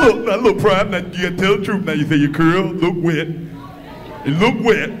problem. Look, prime. Now you gotta tell the truth. Now you say your curl look wet. It look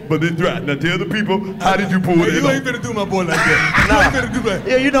wet, but it's dry. Now tell the people, how did you pull it? You ain't finna do my boy like that. You ain't finna do that.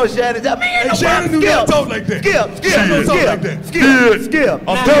 Yeah, you know Shannon. Hey, Shannon do not talk like that. Skip.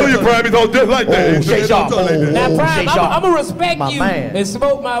 I'm telling you, Prime, it's all just like that. Oh, Shay Sharp. Now, Prime, Shay I'm gonna respect My you man. and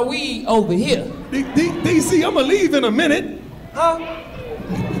smoke my weed over here. DC, I'm gonna leave in a minute. Huh?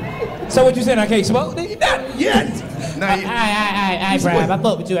 So what you saying? I can't smoke? Not yet. I Prime. I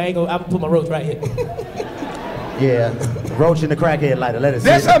fuck with you. I'm gonna put my roach right here. Yeah, roach in the crackhead lighter. Let it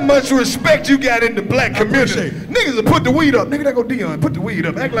That's sit. how much respect you got in the black community. Niggas will put the weed up. Nigga, that go Deion. Put the weed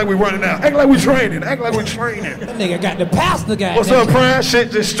up. Act like we running out. Act like we training. That nigga got the pastor guy. What's up, Prime? Shit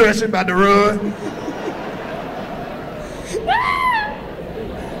just stretching about to run.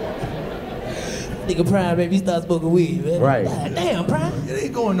 Nigga Prime, baby, start smoking weed, man. Right. God damn, Prime. It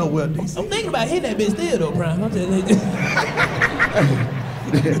ain't going nowhere, DC. I'm thinking about hitting that bitch still, though, Prime. I'm telling you.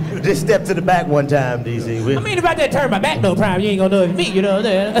 Just step to the back one time, DC. I mean, about that turn my back, though, Prime. You ain't gonna know it's me, you know what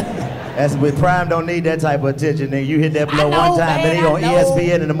I'm saying? That's with Prime don't need that type of attention. Nigga. You hit that blow I know, one time, man, then he on I know.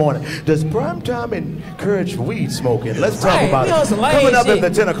 ESPN in the morning. Does Prime Time encourage weed smoking? Let's talk Right, about we on it. some lame Coming up shit.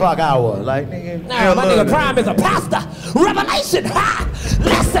 at the 10 o'clock hour. Like, nigga. Nah, my nigga Prime is a pastor. Revelation, ha!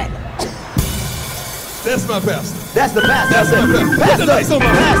 Listen! That's my pastor. That's the pastor. That's my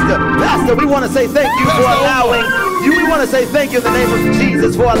pastor. Pastor, we want to say thank you for allowing we want to say thank you in the name of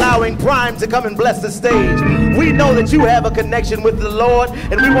Jesus for allowing Prime to come and bless the stage. We know that you have a connection with the Lord,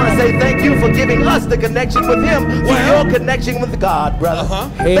 and we want to say thank you for giving us the connection with Him for your connection with God, brother.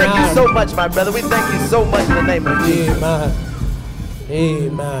 Thank you so much, my brother. We thank you so much in the name of Jesus.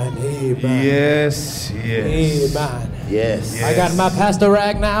 Amen. Yes. Amen. Yes. I got my pastor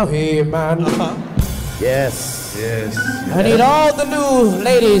rag now. Amen. Yes. I need all the new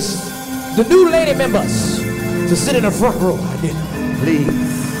ladies, the new lady members, to sit in the front row. I did. Please.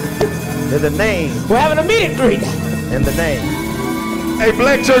 In the name. We're having a meet and greet. In the name. Hey,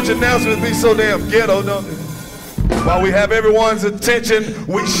 black church announcements be so damn ghetto, don't they? While we have everyone's attention,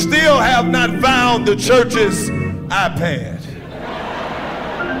 we still have not found the church's iPad.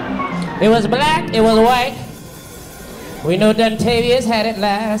 It was black, it was white. We know Duntavius had it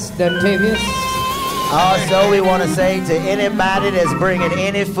last. Duntavius. Also, we want to say to anybody that's bringing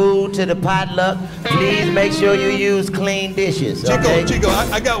any food to the potluck, please make sure you use clean dishes. Okay? Chico,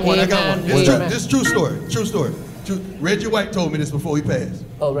 I got one. This is true story. Reggie White told me this before he passed.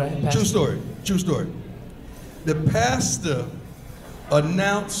 Oh, right. True story. The pastor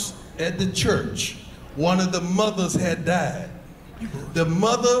announced at the church one of the mothers had died. The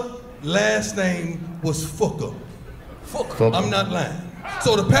mother last name was Fucker. I'm not lying.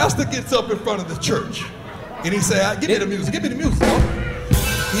 So the pastor gets up in front of the church and he said, give me the music, dog.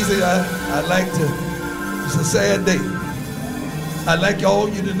 He said, I'd like to, it's a sad day. I'd like all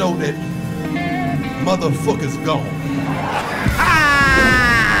you to know that motherfucker's gone.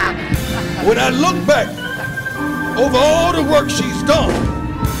 When I look back over all the work she's done,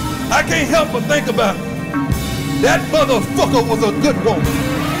 I can't help but think about that motherfucker was a good woman.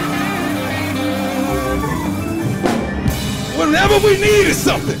 Whenever we needed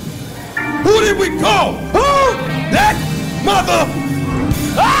something, who did we call? Who? That mother.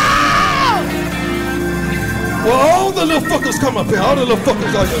 Ah! Well, all the little fuckers come up here. All the little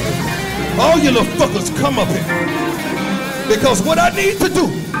fuckers, all you little fuckers come up here. Because what I need to do,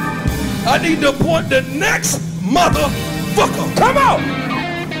 I need to appoint the next motherfucker. Come on!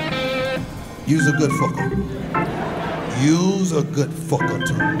 Use a good fucker. Use a good fucker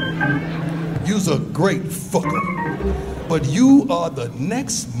too. Use a great fucker. But you are the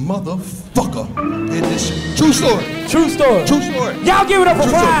next motherfucker in this shit. True story. Y'all give it up for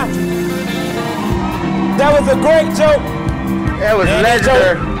Prime. That was a great joke. That was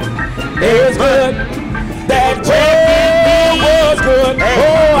legendary. It was good. That joke was good.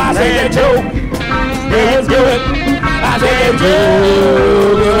 Oh, I said that joke. It was good. I said that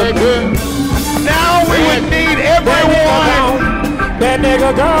joke was good. Now we would need everyone. That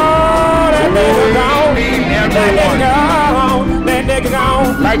nigga gone. That nigga gone.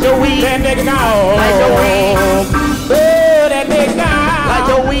 Light your weed. That nigga gone. Light your weed. Oh, that nigga gone. Light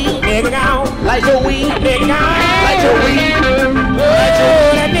your weed. Nigga gone. Light your weed. Nigga gone. Light your weed. Light your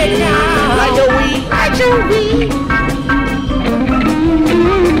weed. That nigga gone. Light your weed. Light your weed.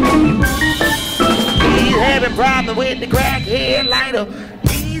 He's having problem with the crackhead lighter.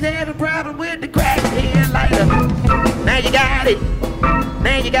 He's having problem with the crackhead lighter. Now you got it.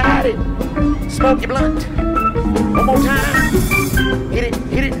 Now you got it. Smoke your blunt. One more time. Hit it,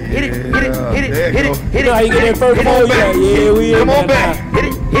 hit it, hit it, hit it, hit it, hit it, hit it. You know how you get that first ball? Yeah, we come on back. Hit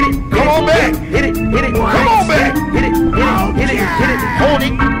it, hit it, come on back. Hit it, hit it, come on back. Hit it, hit it, hit it, hit it. Hold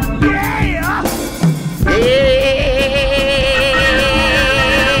it. Yeah.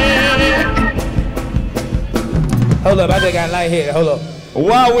 Hold up, I just got lightheaded. Hold up.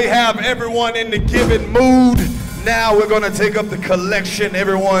 While we have everyone in the giving mood, now we're going to take up the collection.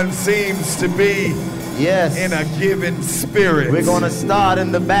 Everyone seems to be in a giving spirit. We're going to start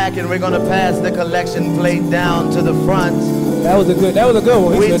in the back and we're going to pass the collection plate down to the front. That was a good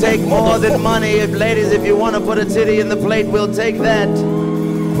one. We take more than money. Ladies, if you want to put a titty in the plate, we'll take that.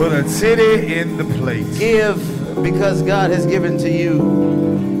 Put a titty in the plate. Give because God has given to you.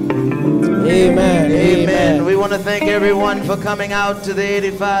 Amen. Amen. We want to thank everyone for coming out to the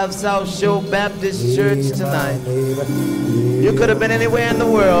 85 South Shore Baptist Church tonight. You could have been anywhere in the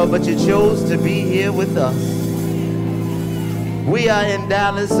world, but you chose to be here with us. We are in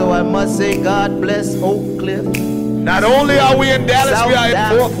Dallas, so I must say God bless Oak Cliff. Not only are we in Dallas, South we are in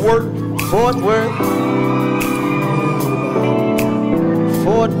Dallas, Fort Worth.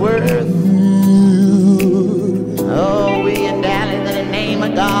 Fort Worth. Oh, we in Dallas in the name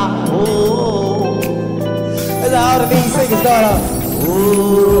of God. Oh, that's all the lead singers start off.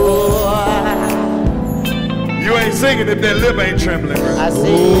 You ain't singing if that lip ain't trembling. Bro. I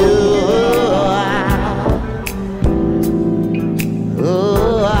see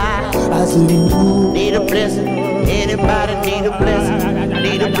I see you. Need a blessing. Anybody need a blessing?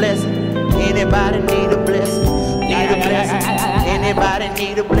 Need a blessing. Anybody need a blessing? Need a blessing. Anybody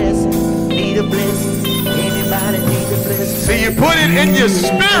need a blessing? Need a blessing. Anybody need a blessing? See, you put it in your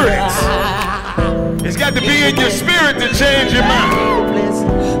spirit. It's got to be in your spirit to change your mind.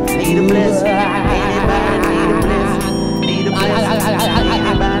 Need a blessing. Anybody need a blessing? Need a blessing.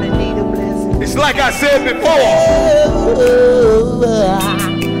 Anybody need a blessing? It's like I said before.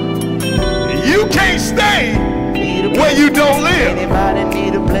 You can't stay where you don't live. Anybody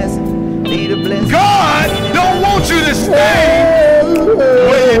need a blessing? Need a blessing. God don't want you to stay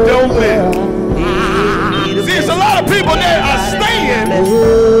where you don't live. See, it's a lot of people that are staying,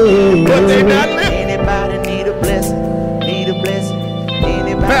 but they're not living. Anybody need a blessing? Need a blessing?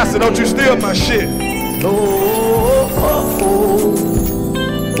 Anybody? Pastor, don't you steal my shit.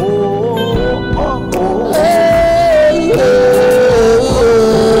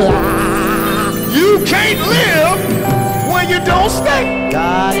 You can't live when you don't stay.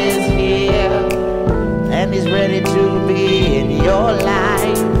 God is here and He's ready to be in your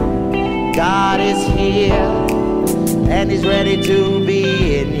life. God is here and He's ready to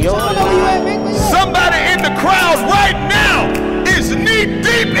be in your life. Somebody in the crowd right now is knee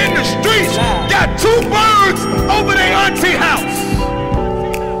deep in the streets. Got 2 birds over their auntie house.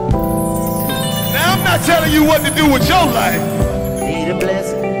 Now I'm not telling you what to do with your life. Need a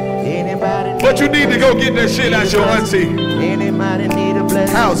blessing. Anybody? But you need to go get that shit out your auntie. Anybody need a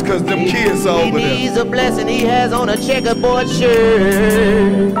blessing? House, cause them kids are over there. He needs a blessing. He has on a checkerboard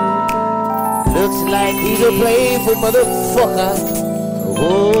shirt. Looks like he's a playful motherfucker.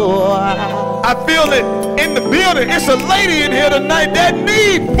 Oh, I feel it in the building. It's a lady in here tonight that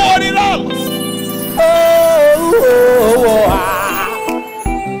need $40.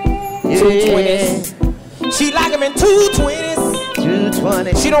 $220s. She like them in 220s.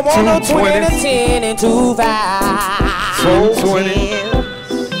 220. She don't want no 20 and 10 and 25. 220.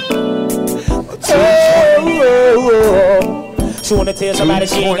 She wanna tell somebody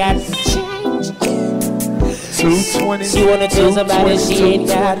she ain't got change. 220. She wanna tell somebody she ain't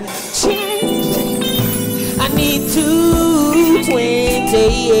got change. I need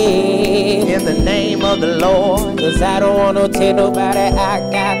 220 in the name of the Lord. Cause I don't wanna tell nobody I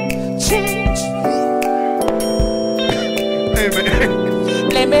got change. Amen.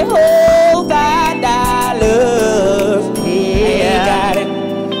 Let me hold $5. Yeah. I ain't got it.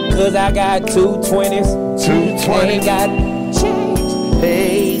 Cause I got 220s. 220. Ain't got change.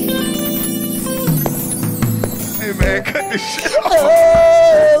 Hey. Hey man, cut this shit off.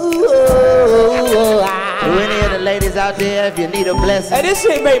 To any of the ladies out there, if you need a blessing. Hey, this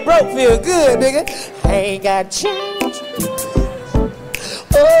shit make broke feel good, nigga. I ain't got change.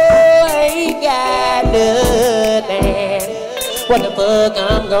 Oh, I ain't got nothing. What the fuck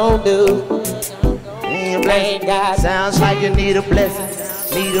I'm gonna do? Ain't got. Sounds like you need a blessing.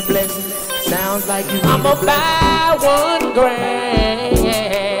 Need a blessing. Sounds like you need I'ma a blessing. buy $1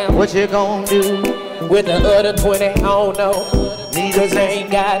 grand. What you gonna do? With the other 20, I don't know. Need a Cause I ain't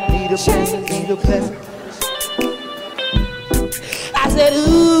got. Need a blessing. Need a blessing. I said,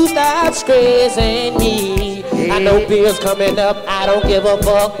 ooh, stop stressing me. I know bills coming up, I don't give a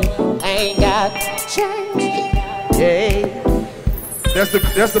fuck. I ain't got change. Yeah.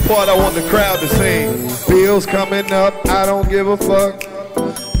 That's the part I want the crowd to sing. Bills coming up, I don't give a fuck.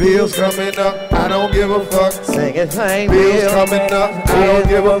 Bills coming up, I don't give a fuck. Sing it, sing. Bills coming up, I don't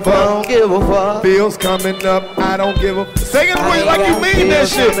give a fuck. I don't give a fuck. Bills coming up, I don't give a fuck. Sing it like you mean that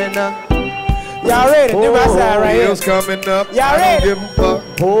shit. Y'all ready? New outside right here. Bills coming up, Y'all I ready? don't give a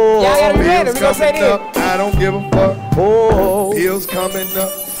fuck. Y'all gotta be ready. We gonna say Bills coming up, this. I don't give a fuck. Bills coming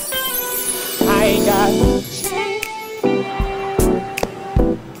up. I ain't got change.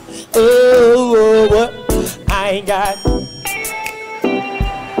 Oh, what? I ain't got.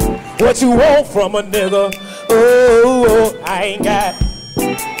 What you want from a nigga? Oh, I ain't got.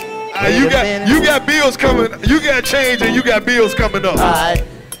 You got bills coming. You got change and you got bills coming up. Alright.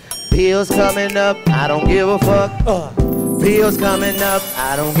 Bills coming up, I don't give a fuck. Bills coming up,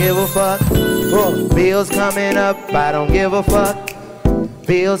 I don't give a fuck. Bills coming up, I don't give a fuck.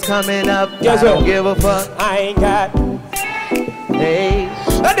 Bills coming up, I don't give a fuck. I ain't got. Hey.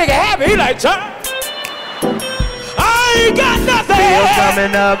 That nigga happy, he like, Chuck. I ain't got nothing. Bills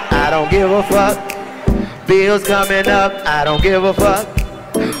coming up, I don't give a fuck. Bills coming up, I don't give a fuck.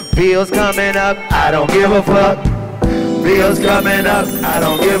 Bills coming up, I don't give a fuck. Bills coming up, I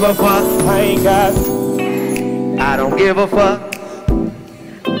don't give a fuck. I ain't got. I don't give a fuck.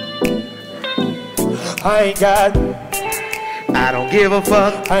 I ain't got. I don't give a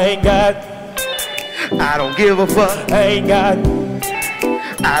fuck. I ain't got. I don't give a fuck. I ain't got.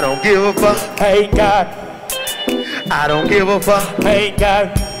 I don't give a fuck. I ain't got. I don't give a fuck. I ain't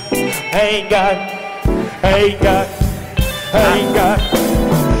got. I ain't got. I ain't got. I ain't got.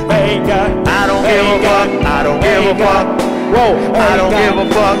 I ain't got. I don't give a fuck. I don't give a fuck. Whoa. I don't give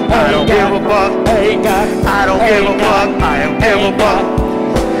a fuck. I don't give a fuck. I ain't got. I don't give a fuck. I don't give a fuck.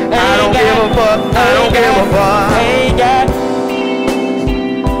 I don't give a fuck. I don't give a fuck. I ain't got.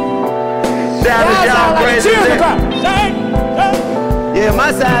 Shout out to y'all crazy. Yeah,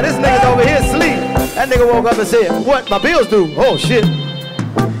 my side, this nigga's over here asleep. That nigga woke up and said, what? My bills due. Oh, shit.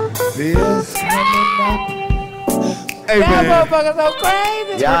 Bills coming up. Hey, That man. motherfucker's so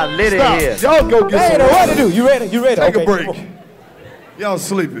crazy. Y'all lit it here. Y'all go get Hey, some what to do? You ready? You ready? Take Okay. a break. Y'all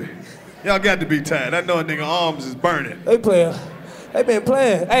sleepy. Y'all got to be tired. I know a nigga arms is burning. They playing. They been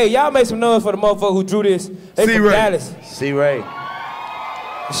playing. Hey, y'all make some noise for the motherfucker who drew this. They from C-Ray. Dallas. C-Ray.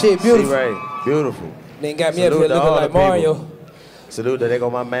 Shit, beautiful. C-Ray. Beautiful. Then got me up Salute here to all looking the like Mario. people. Salute to they go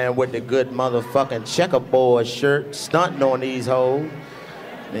my man with the good motherfucking checkerboard shirt, stunting on these hoes.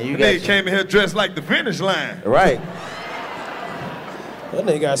 Then you They got came in here dressed like the finish line. right. That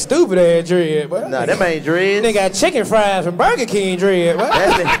nigga got stupid ass dread, boy. Nah, them ain't dreads. Nigga got chicken fries from Burger King dread, boy.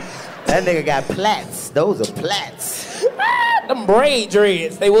 That nigga got plaits. Those are plaits. Them braid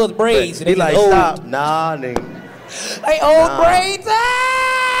dreads. They was braids. He They like, old. stop. Nah, nigga. They old Nah. braids.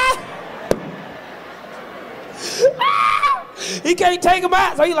 Ah! He can't take them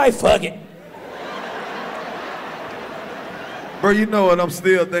out, so he like, fuck it. Bro, you know what I'm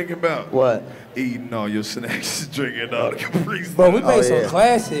still thinking about? What? Eating all your snacks, drinking all the Capri Sun. Bro, we made Oh, some yeah.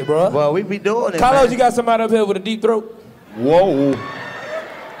 classic, bro. Well, we be doing it, Carlos, man. you got somebody up here with a deep throat? Whoa.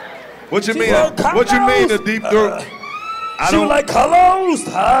 What you She mean? wrote What you mean Carlos. a deep throat? She was like, Carlos.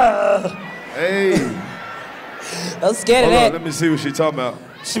 Hey. I'm scared of Hold on, that. let me see what she talking about.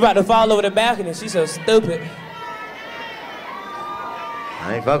 She about to fall over the balcony. She's so stupid.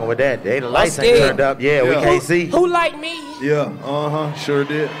 I ain't fucking with that. They the lights ain't scared. turned up. Yeah, we can't see. Who like me? Yeah, sure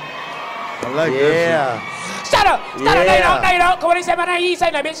did. I like Yeah. Shut up. Shut up. No, you Yeah. don't. No, you don't. Come on, he said my name. You ain't say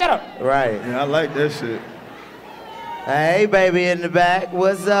nothing, bitch. Shut up. Right. that shit. Yeah, I like that shit. Hey, baby in the back.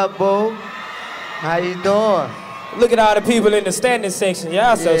 What's up, boo? How you doing? Look at all the people in the standing section.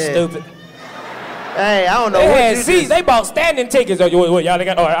 Y'all so Yeah. stupid. Hey, I don't know They what had you seats. just... They bought standing tickets. Oh, y'all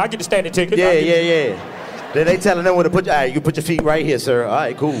got. All right, I get the standing ticket. Yeah, yeah, yeah. Then they telling them where to put you. All right, you can put your feet right here, sir. All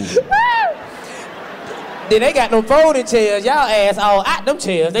right, cool. Then they got no folding chairs. Y'all ass all out them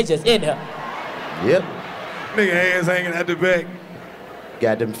chairs. They just in there. Yep. Nigga hands hanging at the back.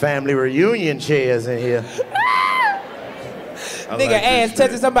 Got them family reunion chairs in here. I Nigga like ass this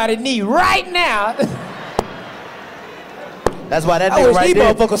touching shit. somebody's knee right now. That's why that I nigga wish right these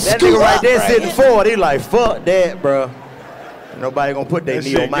there, motherfuckers that scoot nigga right up there right sitting here. forward. He like, fuck that, bro. Nobody gonna put their That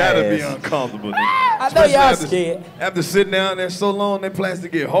knee shit on my gotta be ass. uncomfortable. Nigga. I know y'all scared. After sitting down there so long, that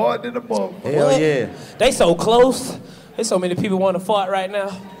plastic get hard in the motherfucker. Hell yeah. They so close. There's so many people want to fart right now.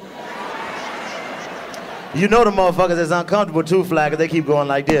 You know the motherfuckers that's uncomfortable too, Fly, because they keep going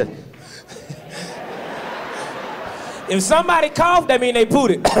like this. If somebody cough, that mean they pooed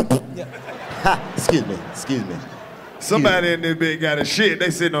it. Excuse me. Somebody in this bed got a shit.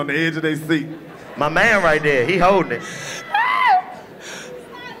 They sitting on the edge of their seat. My man right there, he holding it.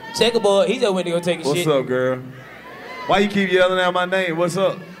 Checkerboard, he just went to go take a shit. What's up, girl? Why you keep yelling out my name? What's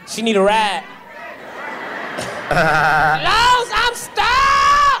up? She need a ride. Lowe's, I'm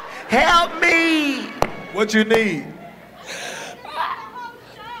stuck! Help me! What you need?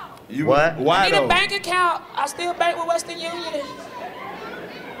 You what? Why I need though? a bank account. I still bank with Western Union.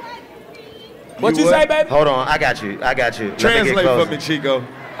 What you say, baby? Hold on, I got you. Translate for me, Chico.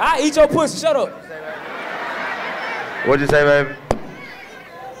 I eat your pussy. Shut up. What'd you say, baby?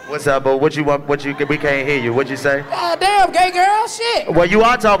 What's up, bro? What you want? We can't hear you. What'd you say? God damn, gay girl, shit. Well, you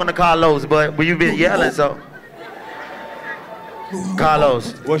are talking to Carlos, but you been yelling, so.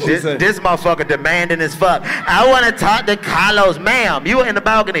 Carlos, what she say? This motherfucker demanding as fuck. I want to talk to Carlos, ma'am. You in the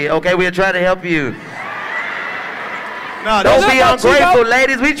balcony, okay? We're trying to help you. No, don't be ungrateful,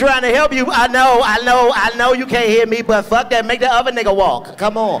 ladies. We trying to help you. I know you can't hear me, but fuck that. Make the other nigga walk.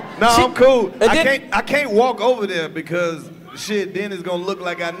 Come on. No, I'm cool. I can't walk over there because shit, then it's gonna look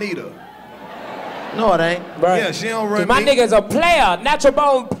like I need her. No, it ain't. Right. Yeah, she don't run. My nigga's a player, natural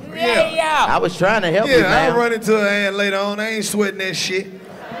born player. Yeah. I was trying to help you, Yeah, man. I'll run into her hand later on. I ain't sweating that shit.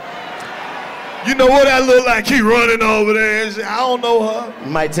 You know what I look like? He running over there and shit. I don't know her.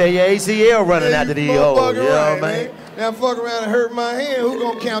 You might tell your ACL running after these hoes. You know what I mean? Now fuck around and hurt my hand. Who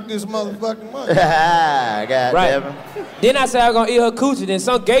gonna count this motherfucking money? God damn it. Then I said I was gonna eat her coochie. Then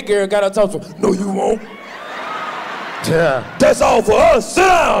some gay girl got up and told me, no, you won't. Yeah. That's all for us. Sit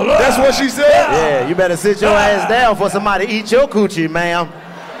down. That's what she said? Yeah, you better sit your ass down for somebody to eat your coochie, ma'am.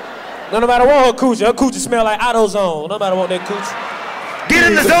 No matter what her coochie smell like AutoZone. Nobody want that coochie. Get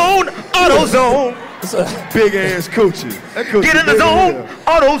in the zone, AutoZone. Big ass coochie. That coochie Get in the big zone, as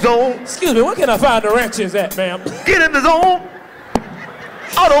hell. AutoZone. Excuse me, where can I find directions at, ma'am? Get in the zone,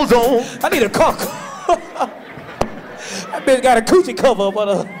 AutoZone. I need a conch. That bitch got a coochie cover up on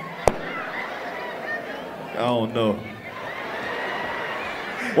her. I don't know.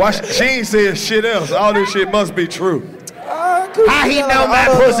 Why she ain't saying shit else? All this shit must be true. How he know my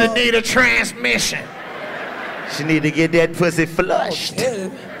pussy need a transmission? She need to get that pussy flushed. Yeah.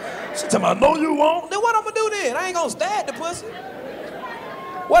 She talking about, no you won't. Then what I'm gonna do then? I ain't gonna stab the pussy.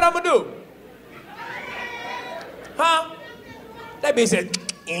 What I'm gonna do? Huh? That bitch said,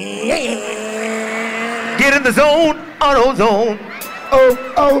 Get in the zone, AutoZone.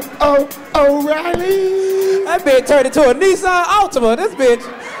 O'Reilly. That bitch turned into a Nissan Altima, this bitch.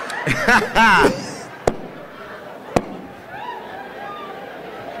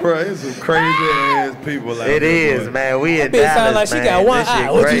 Bro, it's some crazy ass people out there. It is, boy. man. We in That bitch Dallas, sound like she man. got one This shit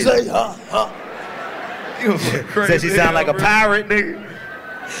eye. What you crazy. say? Said she sound like a pirate, nigga.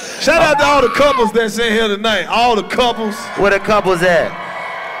 Shout out to all the couples that's in here tonight. All the couples. Where the couples at?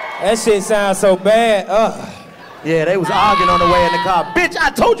 That shit sounds so bad. Yeah, they was arguing on the way in the car. Bitch, I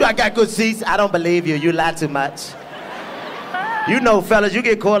told you I got good seats. I don't believe you. You lie too much. You know, fellas, you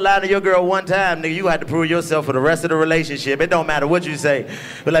get caught lying to your girl one time, nigga, you have to prove yourself for the rest of the relationship. It don't matter what you say.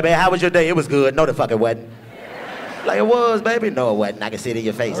 But like, man, how was your day? It was good. No, the fuck it wasn't. Like, it was, baby. No, it wasn't. I can see it in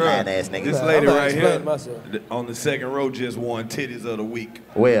your face, lying ass nigga. This lady right here on the second row just won titties of the week.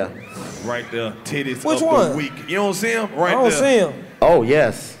 Where? Right there. Titties Which of one? the week. You don't see him? Right I don't there. see him. Oh,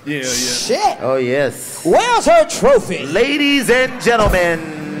 yes. Yeah. Shit. Oh, yes. Where's her trophy? Ladies and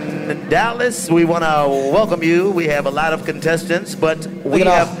gentlemen, Dallas, we want to welcome you. We have a lot of contestants, but we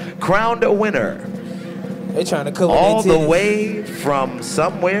have crowned a winner. They trying to cover all their the titties. way from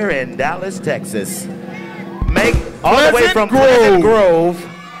somewhere in Dallas, Texas. All the way Pleasant from Grove. Pleasant Grove.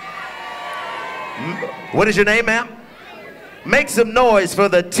 What is your name, ma'am? Make some noise for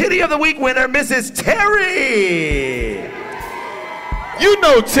the Titty of the Week winner, Mrs. Terry. You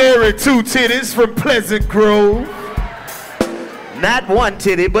know Terry Two Titties from Pleasant Grove. Not one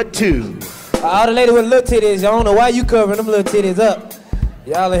titty, but two. All the ladies with little titties, I don't know why you covering them little titties up.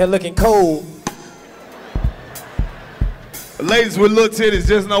 Y'all in here looking cold. Ladies with little titties,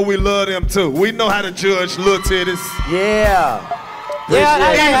 just know we love them too. We know how to judge little titties. Yeah. Yeah,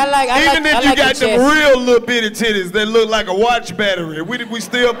 I like Even if I you like got the them chest. real little bitty titties that look like a watch battery, we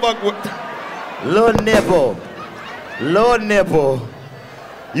still fuck with. Little nipple. Little nipple.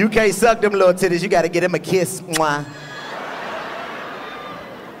 You can't suck them little titties. You got to get them a kiss. Mwah.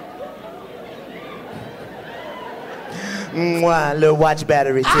 Mwah. Little watch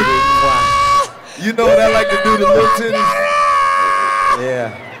battery titties. Mwah. You know what I like to do to little titties?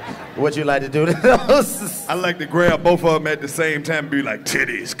 Yeah. What you like to do to those? I like to grab both of them at the same time and be like,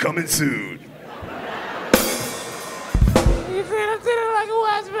 titties, coming soon.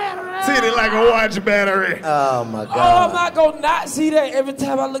 Titty like a watch battery. Oh my God. Oh, I'm not gonna not see that every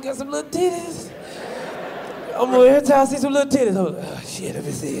time I look at some little titties. Every time I see some little titties, I'm like, oh shit, let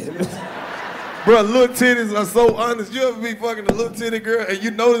me see it. Bro, little titties are so honest. You ever be fucking a little titty girl and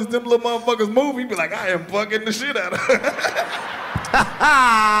you notice them little motherfuckers move, you be like, I am fucking the shit out of her.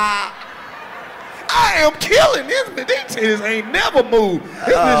 I am killing this, but these titties ain't never moved.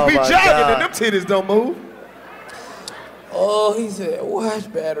 This bitch be jogging and them titties don't move. Oh, he said, watch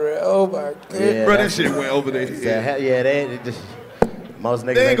battery. Oh my God. Yeah, bro, that shit went over their head. Yeah, most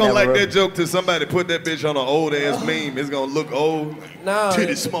niggas they ain't gonna like never that joke till somebody put that bitch on an old ass meme. It's gonna look old. Nah,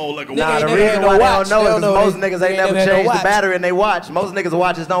 titties small like a Nah, watch. the reason why they don't know is because most niggas ain't never changed the watch. battery in they watch. Most niggas'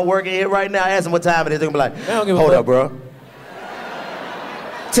 watches don't work in here right now. Ask them what time it is. They're gonna be like, don't give a hold fuck. up, bro.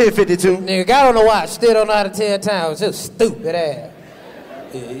 10:52. Nigga got on the watch, still don't know how to tell time. It's just stupid ass.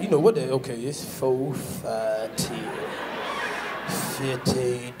 Yeah, you know what the, okay, it's 4, 5, 10,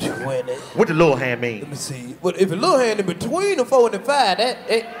 15, 20. What the little hand mean? Let me see. But if a little hand in between the 4 and the 5,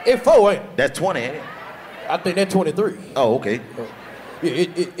 it 4 ain't it? That's 20, ain't it? I think that's 23. Oh, okay. Yeah,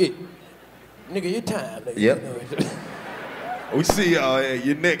 nigga, your time. Nigga. Yep. We see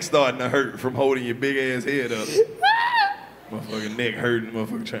your neck starting to hurt from holding your big ass head up. Motherfucking neck hurting,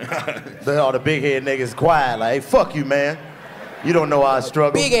 motherfucker trying. All the big head niggas quiet, like, hey, fuck you, man. You don't know I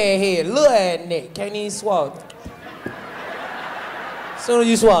struggle. Big ass head, little ass neck, can't even swallow. Soon as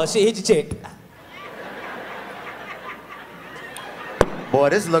you swallow, shit, hit your check. Boy,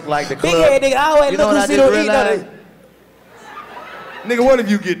 this look like the club. Big head nigga, I always You know look what who I see just don't eat realized? nothing. Nigga, what if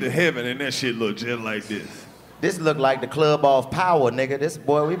you get to heaven and that shit look just like this? This look like the club off power, nigga. This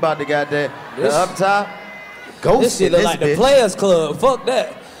boy, we about to got the up top. Ghost This shit look like the Players Club. Fuck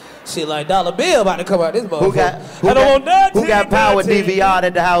that. Shit like $1 Bill about to come out this motherfucker. Who got power DVR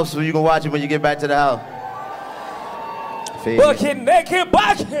at the house so you can watch it when you get back to the house? Bucket naked,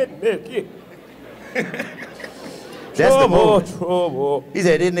 bucket naked. That's the move. Trouble. He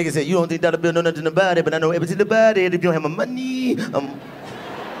said, this nigga said, you don't think $1 Bill know nothing about it, but I know everything about it. If you don't have my money, That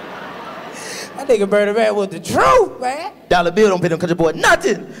nigga Bernie Man was the truth, man. $1 Bill don't pay them country boy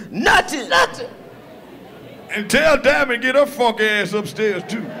nothing. And tell Diamond get her funky ass upstairs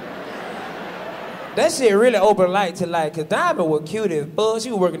too. That shit really opened light to light, cause Diamond was cute as fuck. She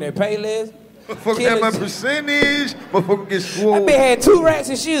was working at Payless. Motherfucker had my percentage. Motherfucker get swole. That bitch had 2 racks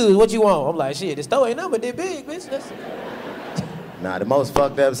of shoes. What you want? I'm like, shit, the store ain't nothing but that big, bitch. Nah, the most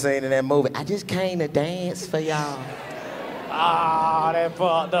fucked up scene in that movie, I just came to dance for y'all. Ah, that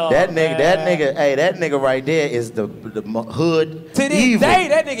fucked up. That nigga right there is the hood To this evil. day,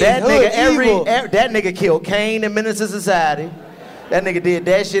 that nigga that is hood evil. That nigga killed Kane in Minister Society. That nigga did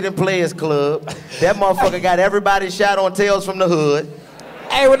that shit in Players Club. That motherfucker got everybody shot on Tales from the Hood.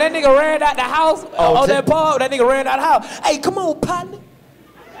 Hey, when that nigga ran out the house on that pub, that nigga ran out the house. Hey, come on, partner.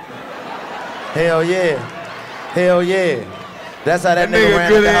 Hell yeah. That's how that nigga ran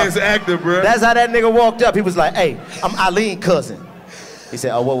good out the ass house. actor, bro. That's how that nigga walked up. He was like, hey, I'm Eileen's cousin. He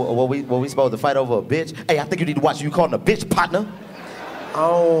said, oh, what we supposed to fight over a bitch? Hey, I think you need to watch you calling a bitch, partner.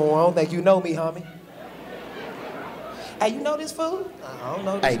 Oh, I don't think you know me, homie. Hey, you know this fool? I don't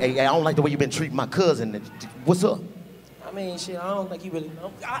know this Hey, I don't like the way you been treating my cousin. What's up? I mean, shit, I don't think you really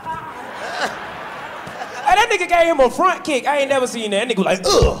know. Hey, that nigga gave him a front kick. I ain't never seen that. That nigga was like,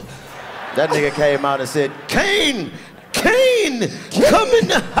 ugh. That nigga came out and said, Kane, come in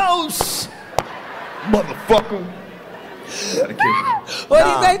the house, motherfucker. What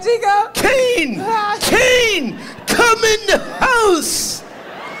did he say, Chico? Kane, come in the house.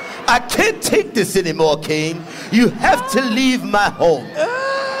 I can't take this anymore, Kane. You have to leave my home.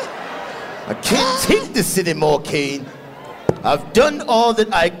 I can't take this anymore, Kane. I've done all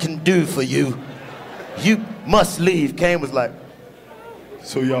that I can do for you. You must leave. Kane was like,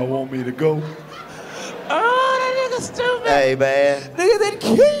 so y'all want me to go? Oh, that nigga stupid. Hey, man. Look at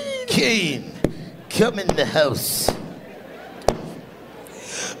that Kane, come in the house.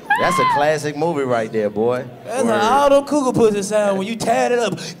 That's a classic movie right there, boy. That's how all them cougar pussy sound when you tied it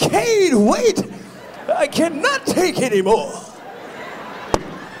up. Kane, wait! I cannot take anymore.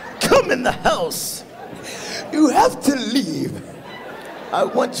 Come in the house. You have to leave. I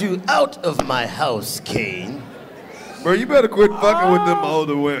want you out of my house, Kane. Bro, you better quit fucking with them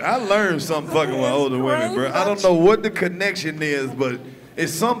older women. I learned something fucking with older women, bro. I don't know what the connection is, but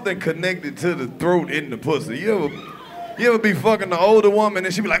it's something connected to the throat in the pussy. You ever be fucking the older woman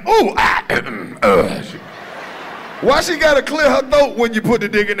and she be like, ooh, Why she gotta clear her throat when you put the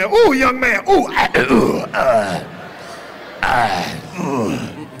dick in there? Ooh, young man. Ooh.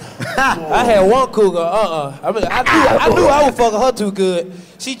 I had one cougar. I mean, I knew I was fucking her too good.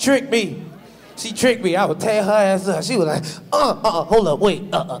 She tricked me. I would tear her ass up. She was like, hold up, wait,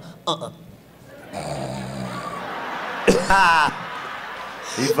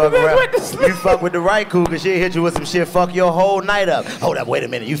 You fuck with the right cougar, she'll hit you with some shit, fuck your whole night up. Hold up, wait a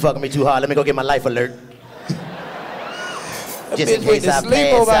minute, you fucking me too hard. Let me go get my life alert. Just in case I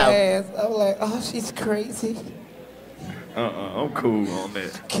pass out. Ass. I was like, oh, she's crazy. I'm cool on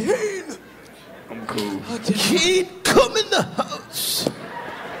that. Kid, I'm cool. Kid, come in the house.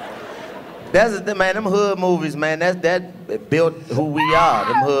 That's the man. Them hood movies, man. That built who we are.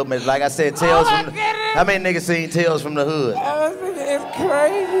 Them hood movies. Like I said, Tales from. How many niggas seen Tales from the Hood? It's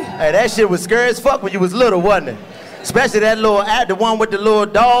crazy. Hey, that shit was scary as fuck when you was little, wasn't it? Especially that little the one with the little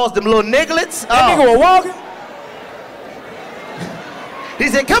dolls, them little nigglets. That nigga was walking. He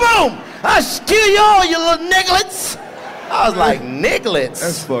said, "Come on, I'll kill you all, you little nigglets." I was like, nigglets?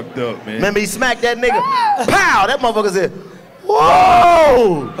 That's fucked up, man. Remember he smacked that nigga? Pow! That motherfucker said,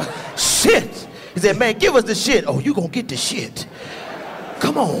 whoa! Shit! He said, man, give us the shit. Oh, you gonna get the shit.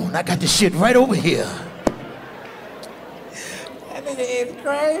 Come on, I got the shit right over here. That nigga is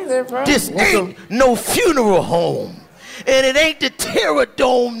crazy, bro. This ain't no funeral home. And it ain't the Terror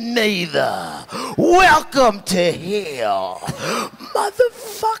Dome neither. Welcome to hell,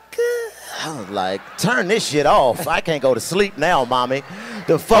 motherfucker. I was like, turn this shit off. I can't go to sleep now, mommy.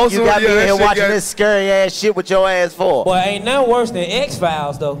 The fuck also, you got me in here watching this scary ass shit with your ass for? Boy, ain't nothing worse than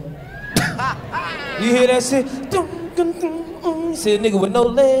X-Files, though. You hear that shit? See a nigga with no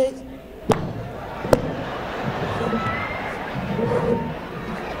legs.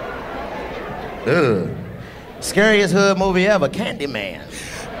 Ugh. Scariest hood movie ever, Candyman.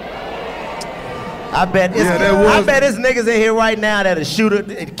 I bet it's niggas in here right now that'll kill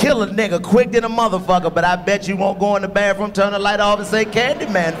a nigga quick than a motherfucker, but I bet you won't go in the bathroom, turn the light off, and say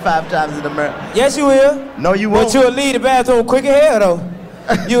Candyman 5 times in the mirror. Yes, you will. No, you won't. But you'll leave the bathroom quick as hell, though.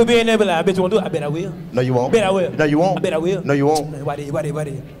 You'll be in there, be like, I bet you won't do it. I bet I will. No, you won't. I bet I will. No, you won't. I bet I will. No, you won't. Why did?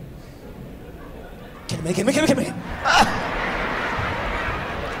 Candyman.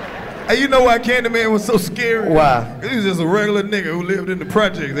 Hey, you know why Candyman was so scary? Why? He was just a regular nigga who lived in the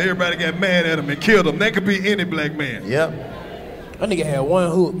projects. Everybody got mad at him and killed him. That could be any black man. Yep. That nigga had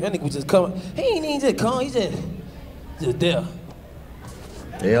one hook. That nigga was just coming. He ain't even just come. He just there.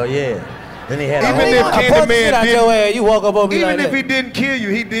 Hell yeah. Then he had even if Candyman did, you walk up over even like if that. he didn't kill you,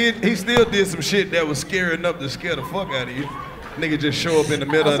 he still did some shit that was scary enough to scare the fuck out of you. Nigga just show up in the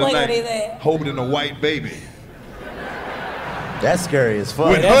middle of the night holding a white baby. That's scary as fuck.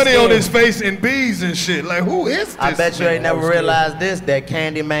 With honey on his face and bees and shit. Like, who is this? I bet you ain't never realized this, that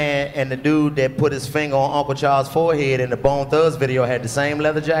Candyman and the dude that put his finger on Uncle Charles' forehead in the Bone Thugs video had the same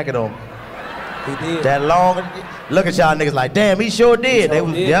leather jacket on. He did. That long, look at y'all niggas like, damn, he sure did. They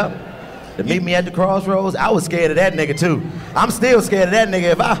was, yep. To meet me at the crossroads, I was scared of that nigga too. I'm still scared of that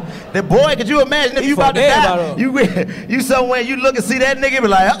nigga. Could you imagine if you about to die? You somewhere, you look and see that nigga, be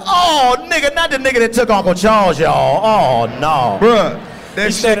like, oh, nigga, not the nigga that took Uncle Charles, y'all. Oh, no. Bruh,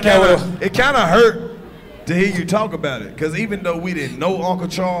 that shit it kind of hurt to hear you talk about it. Because even though we didn't know Uncle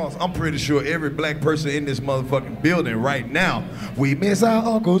Charles, I'm pretty sure every black person in this motherfucking building right now, we miss our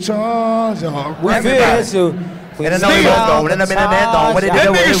Uncle Charles, y'all. We feel that too. That nigga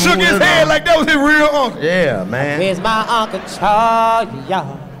shook his head like that was his real uncle. Yeah, man. Where's my Uncle Charles,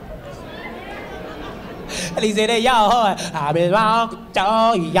 y'all? And he said that y'all hard. I miss my Uncle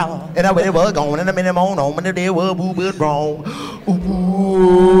Charles, y'all. And I was gone, and I mean, on, when they were wrong.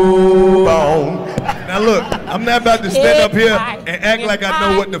 Now look, I'm not about to stand up here and act like I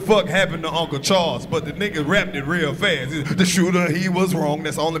know what the fuck happened to Uncle Charles, but the nigga rapped it real fast. The shooter, he was wrong.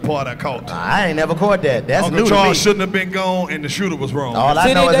 That's the only part I caught. I ain't never caught that. That's Uncle Charles shouldn't have been gone, and the shooter was wrong. All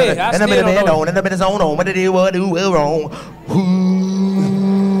I know is that and I been on, and I been on, when they did what do wrong.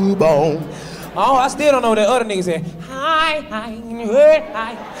 Oh, I still don't know what that other nigga said. Hi.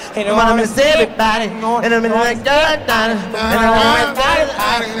 And I wanna miss everybody. And I'm in like that. And I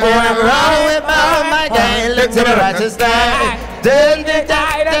wanna run with my gang. Look to the righteous side. Then they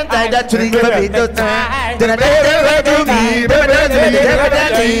die to the beat the time. Then I did it right to me. Baby,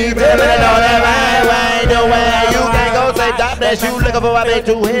 no way. You can't go say God bless you. Looking for a big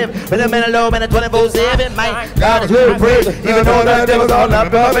to him. But I'm in a low man at 24/7. My God is really praise. Even though that devil's all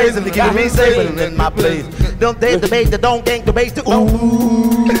up my face. And keeping me safe in my place. Don't they debate the don't gang the base to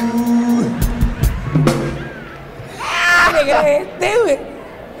ooh. Nigga, do it.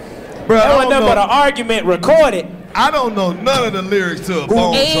 Bro, that wasn't nothing but an argument recorded. I don't know none of the lyrics to a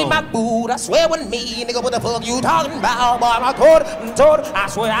Bone Ate song. my food, I swear wasn't me, nigga, what the fuck you talking about? Boy, I told her, I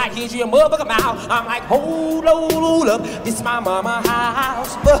swear I hit you a motherfucker mouth. I'm like, hold up, this is my mama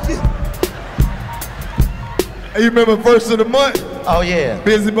house. You remember Verse of the Month? Oh, yeah.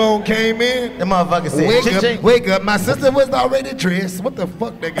 Busy Bone came in. The motherfucker said, wake up, my sister was already dressed. What the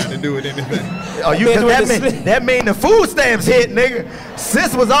fuck that got to do with anything? Oh, that mean the food stamps hit, nigga.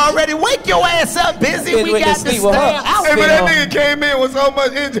 Sis was already, wake your ass up, Busy. We got the stamp out. Hey, but that nigga came in with so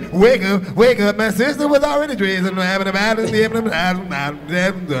much energy. Wake up, my sister was already dressed.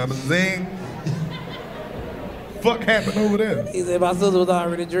 Fuck happened over there? He said my sister was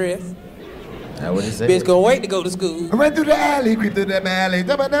already dressed. That's what he said. Bitch couldn't wait to go to school. I ran through the alley, creeped through that alley.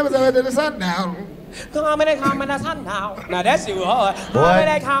 Never to the sundown. Come to the sundown. Now that shit was hard.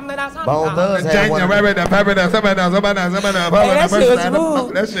 Come to the sundown. Bone Thugs had one. Hey, that shit was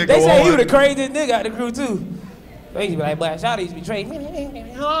smooth. That shit they go said he hard. was the craziest nigga out the crew too. They used to be like, boy, shout used to be trading.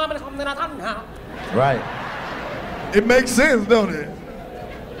 Right. It makes sense, don't it?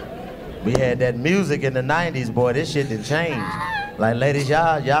 We had that music in the 90s, boy. This shit didn't change. Like, ladies,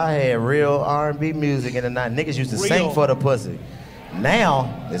 y'all had real R&B music in the 90s. Niggas used to sing for the pussy. Now,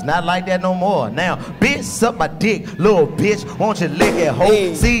 it's not like that no more. Now, bitch, suck my dick, little bitch. Won't you lick it, hoe?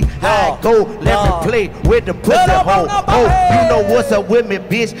 Hey, see how I go? Let me play with the pussy, hoe. Oh, you know what's up with me,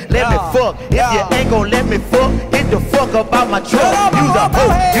 bitch? Let me fuck. If you ain't gon' let me fuck, get the fuck up out my truck. Use a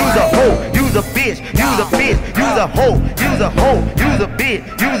hoe, use a hoe, use a bitch, use a bitch, use a hoe, use a hoe, use a bitch,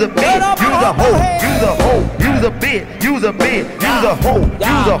 use a bitch, use a hoe, use a hoe, use a bitch, use a bitch, use a hoe,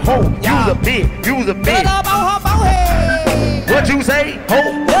 use a hoe, use a bitch, use a bitch. What you say, ho?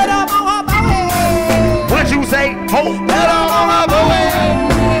 What you say, ho?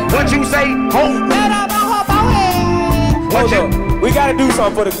 What you say, ho? What you? We gotta do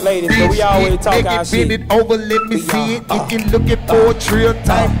something for the ladies, so we always talk our shit. Bend it over, let me see it. If you're looking for a trill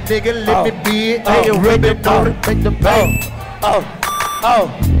type nigga, let me be it. Hey, you really know to take the bank.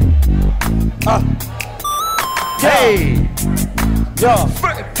 Hey, yo,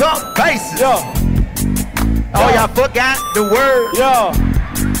 come bases. Yo. Oh, y'all forgot the word. Yo.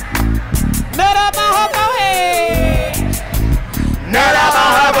 Nut up on her forehead. Nut up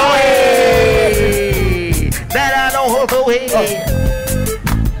on her forehead. Nut up on her forehead.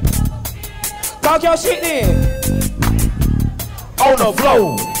 Talk your shit then. On the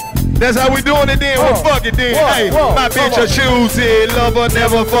floor. That's how we doing it then. Well, fuck it then. Hey, my bitch her shoes here. Lover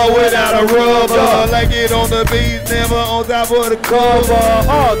never fall without a rubber. Like it on the beach, never on top of the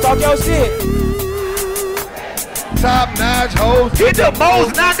cover. Talk your shit. Top notch hoes. Get the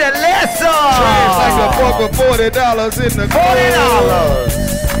most, not the lesser. Trash like a fuck with $40 in the club.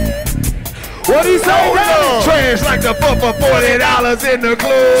 $40. What he say? Trash like the fuck for $40 in the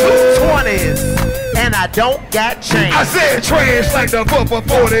club. 220s. And I don't got change. I said trash like the fuck for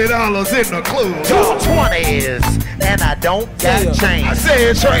 $40 in the club. 220s. And I don't got change. I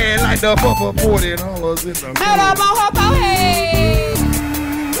said trash like the fuck for $40 in the club.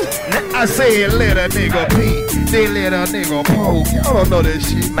 I said let a nigga pee, then let a nigga poke. Y'all don't know this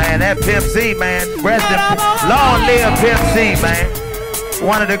shit. Man, that Pimp C, man. Long live Pimp C, man.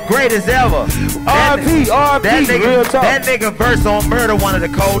 One of the greatest ever. R.I.P. Real talk. That nigga verse on Murder, one of the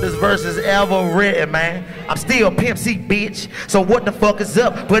coldest verses ever written, man. I'm still Pimp C, bitch. So what the fuck is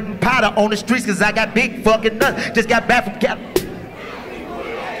up? Putting powder on the streets cause I got big fucking nuts. Just got back from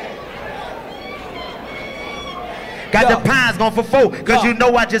Got the pines going for 4, cause you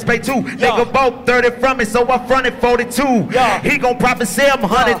know I just paid 2. Nigga bought 30 from me, so I fronted 42. He gon' probably sell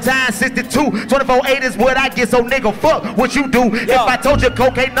 100 times 62. 24/8 is what I get, so nigga, fuck what you do. If I told you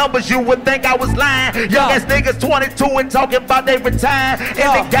cocaine numbers, you would think I was lying. Young ass niggas 22 and talking about they retire.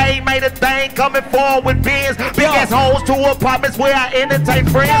 In the game, made a thing, coming forward with bins. Big ass homes, 2 apartments where I entertain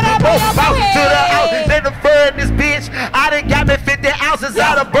friends. Both out to the house, then the bird this bitch. I done got me 50 ounces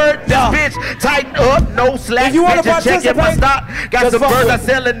out of bird this bitch. Tighten up, no slack, bitch. Checking my stock. Got some birds, I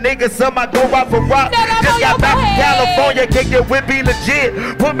sell a nigga some, I go out for rock. Just got back from California, kicked it with be legit.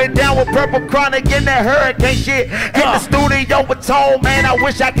 Put me down with Purple Chronic in that hurricane shit. In the studio with Tone, man, I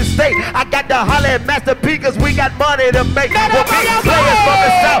wish I could stay. I got the holler at Master P, cause we got money to make. Well, big players from the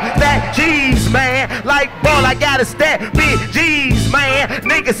south, that G's, man. Like ball, I got a stat, big G's, man.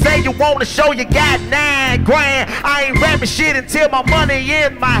 Niggas say you wanna show you got 9 grand. I ain't rapping shit until my money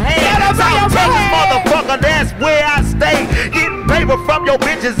in my hand. South Texas, motherfucker, that's where I stay. Getting paper from your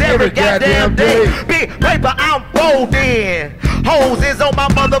bitches every goddamn day. Big paper, I'm folding. Hoes is on my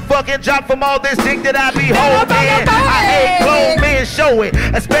motherfucking job from all this dick that I be holding. I hate clone men show it,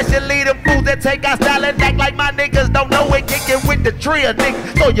 especially the fools that take our style and act like my niggas don't know it. Kicking with the trill,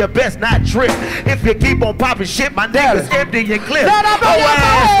 nigga, so you best not trip. If you keep on popping shit, my niggas empty and clip. Hey,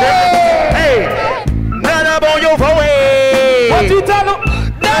 nut up on your forehead. What you tell them?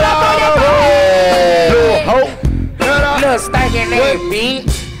 Nut up on your forehead. Little stinking ass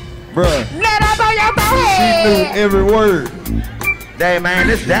bitch. Bruh. Nut up on your forehead. She knew every word. Hey man,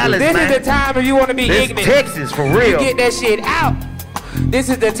 this Dallas, this man. This is the time if you want to be this ignorant. Texas, for real. You get that shit out. This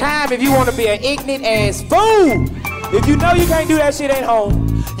is the time if you want to be an ignorant ass fool. If you know you can't do that shit at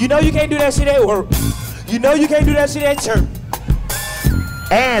home, you know you can't do that shit at work, you know you can't do that shit at church.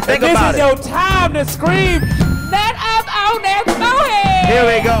 And think about it. This is your time to scream, nut up on that forehead. Here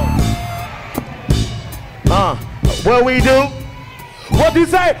we go. What we do? What you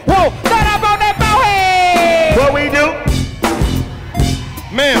say? Whoa, nut up on that forehead. What we do?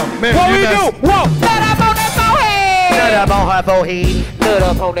 Ma'am, what we do? Whoa, nut up on that forehead. Nut up on her forehead. Nut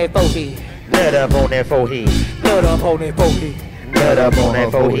up on that forehead. Nut up on that forehead. Nut up on that forehead. Nut up on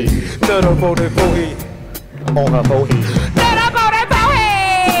that forehead. Nut up on that forehead. On her forehead. Nut up on that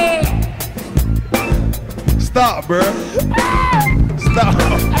forehead. Stop, bruh. Stop.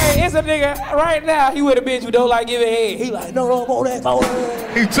 Hey, it's a nigga right now. He with a bitch who don't like giving head. He like, no, on that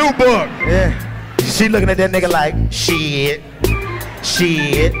forehead. He $2. Yeah. She looking at that nigga like, shit.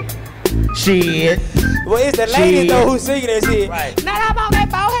 Well, it's the lady though who's singing that shit. Right. Nut up on that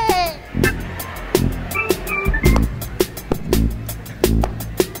forehead.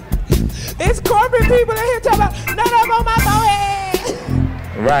 It's corporate people in here talking about nut up on my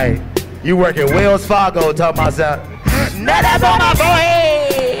forehead. Right. You work at Wells Fargo talking about something. Nut up on my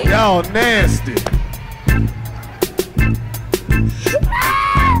forehead. Y'all nasty.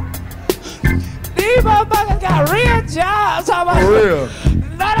 These motherfuckers got real jobs. Talking about For real.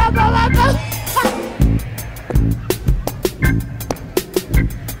 nut up on my forehead.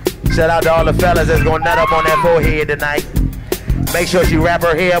 Shout out to all the fellas that's gonna nut up on that forehead tonight. Make sure she wrap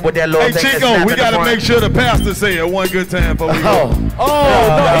her hair with that little Hey, thing. Chico, we gotta make sure the pastor say it one good time before we go.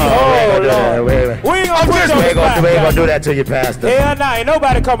 No, We ain't gonna put you on the spot. We ain't gonna do that to your pastor. Hell nah, ain't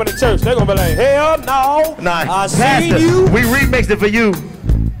nobody coming to church. They gonna be like, hell no. Nah, I see pastor, you. we remixed it for you.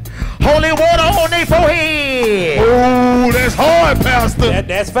 Holy water on their forehead. Ooh, that's hard, pastor.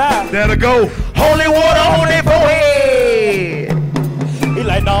 That's fine. That'll go. Holy water on their forehead. He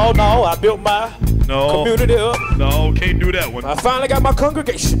like, no, I built my community up. No, can't do that one. I finally got my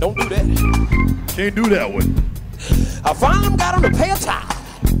congregation. Don't do that. Can't do that one. I finally got them to pay a tithe.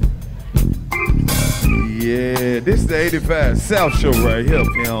 Yeah, this is the 85 South Show right here,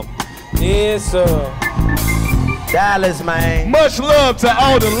 pimp. Yes, sir. Dallas, man. Much love to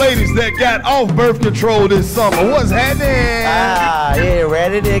all the ladies that got off birth control this summer. What's happening? Yeah,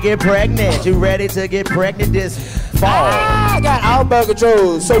 ready to get pregnant. You ready to get pregnant this fall? I got off birth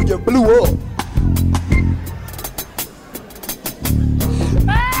control, so you blew up.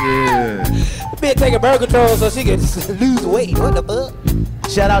 Yeah. Bitch taking birth control so she can lose weight. What the fuck?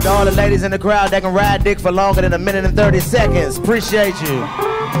 Shout out to all the ladies in the crowd that can ride dick for longer than 1 minute and 30 seconds. Appreciate you.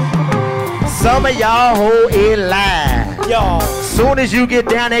 Some of y'all hold it live. Y'all. Soon as you get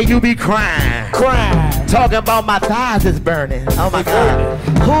down there, you be crying. Talking about my thighs is burning. Oh my God.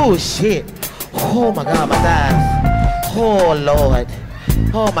 Oh shit. Oh my God, my thighs. Oh Lord.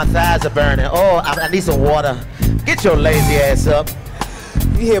 Oh, my thighs are burning. Oh, I need some water. Get your lazy ass up.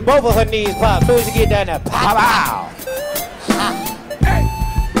 You hear both of her knees pop. As soon as you get down there, pop out.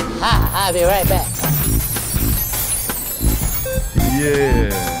 I'll be right back.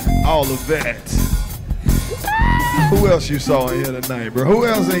 Yeah, all of that. Who else you saw in here tonight, bro? Who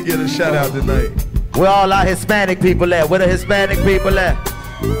else ain't get a shout out tonight? Where all our Hispanic people at? Where the Hispanic people at?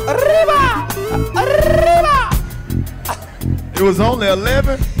 Arriba! Arriba! It was only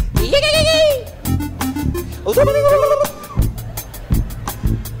 11?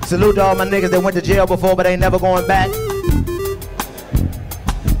 Salute to all my niggas that went to jail before but ain't never going back.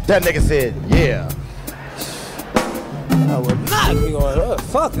 That nigga said, yeah. I would not be going,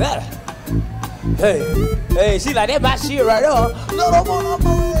 fuck that. Hey, she like, that my shit right there. No.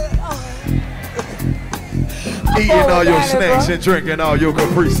 Eating all your snacks and drinking all your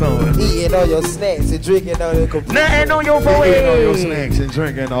Capri Sun. Eating all your snacks and drinking all your Capri Sun. Nothing on your forehead. Eating all your snacks and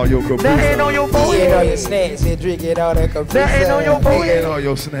drinking all your Capri Sun. Nothing on your forehead. Eating all your snacks and drinking all that Capri Sun. Nothing on your forehead. Eating all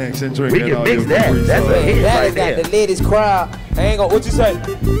your snacks and drinking We all can your mix that. Capri That's Sun. a hit That right got there. the ladies crowd. I ain't gonna, what you say?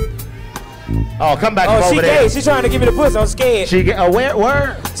 Oh, come back from she over there. gay. She trying to give me the pussy. I'm scared. She get a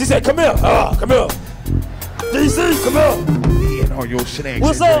where? She said, come here. Come here. DC, come here. Eating all your snacks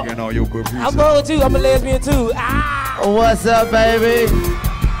What's and up? drinking all your Capri Sun. I'm going too. I'm a lesbian too. Ah! What's up, baby?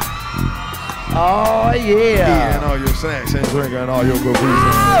 Oh, yeah. Eating all your snacks and drinking all your good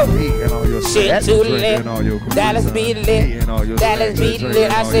food. Eating all your snacks and drinking all your good food. Dallas be lit. Eating all your Dallas snacks be and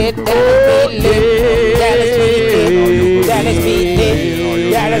lit. I said drinking all Dallas be lit. Dallas be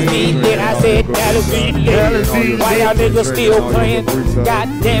lit. Dallas be lit. I said Dallas be lit. Why y'all niggas still playing? God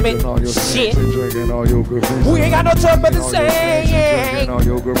damn it. Shit. We ain't got no choice but to sing.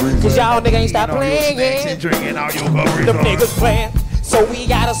 Cause y'all niggas ain't stop playing. Them niggas playing. So we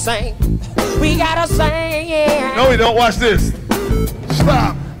gotta sing. We gotta sing, yeah. No, we don't. Watch this.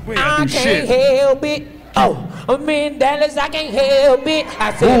 Stop. We I ain't do can't shit. help it. Oh, I'm in Dallas, I can't help it.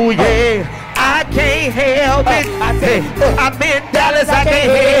 I said, oh yeah, I can't help it. I said, I'm in Dallas, I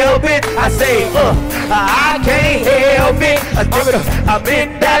can't help it. I say, I can't help it. I'm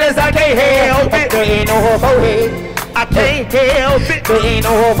in Dallas, I can't help it. There ain't no forehead. I can't help it. There ain't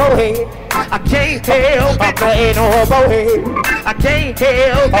no forehead. I can't help it. There ain't no forehead. I can't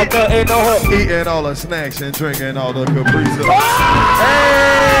help it. There ain't no Eating all the snacks and drinking all the Capri Suns.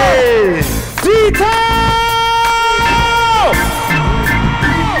 Hey! Detail!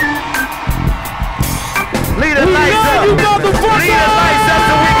 Lead the lights up. You motherfucker! Lead the lights up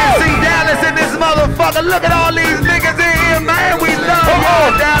so we can see Dallas in this motherfucker. Look at all these niggas in here, man. We love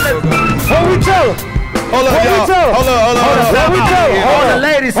y'all, Dallas. What we tell her? Hold up, y'all. Hold up. All the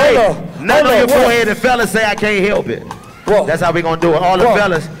ladies say, none on your forehead, and fellas say, I can't help it. That's how we gonna do it. All the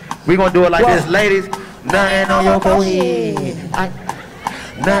fellas, we gonna do it like this. Ladies, nothing on your forehead.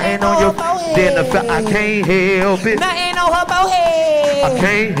 Nothing on your forehead. Then the I can't help it. Nothing on her forehead. I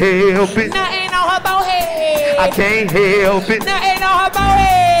can't help it. Nothing on her forehead. I can't help it. Nothing on her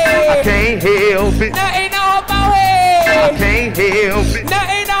forehead. I can't help it. Nothing on her forehead. I can't help it.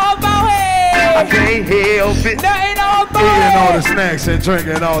 Nothing on her forehead. I can't help it. Nothing on her forehead. Eating all the snacks and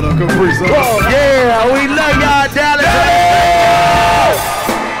drinking all the Capri Suns. Yeah, we love y'all, Dallas.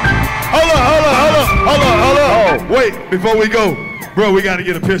 Hold up. Wait, before we go, bro, we gotta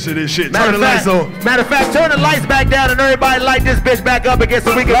get a picture of this shit. Turn the lights on. Matter of fact, turn the lights back down and everybody light this bitch back up again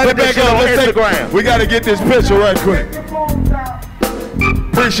so we can put this shit on Instagram. We gotta get this picture right quick.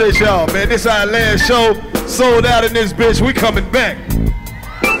 Appreciate y'all, man. This our last show. Sold out in this bitch. We coming back.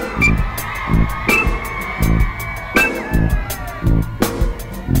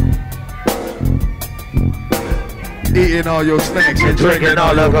 Eating all your snacks and drinking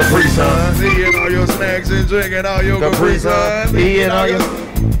all your Capri Suns. Eating all your snacks and drinking all your Capri Suns. Eating all your...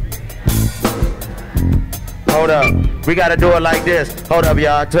 Hold up. We gotta do it like this. Hold up,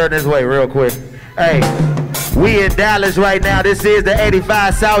 y'all. Turn this way real quick. Hey, we in Dallas right now. This is the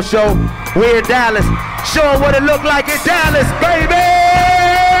 85 South Show. We in Dallas. Show 'em what it look like in Dallas, baby!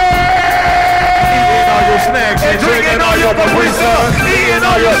 Snacks and drinking all your Capri Suns. Eating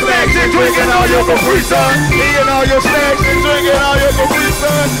all your snacks and drinking all your Capri Suns. Eating all your snacks and drinking all your Capri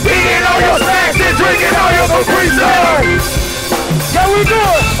Suns. Eating all your snacks and drinking all your Capri Suns. Yeah, we do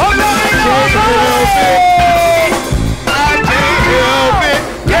it. Oh, no, I can't help it.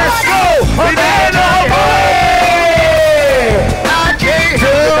 Let's go. I can't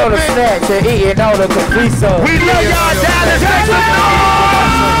help it. Snacks and eating all the Capri Suns. We love y'all, Dallas.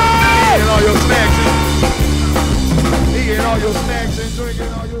 Eating all your snacks. Eating all your snacks and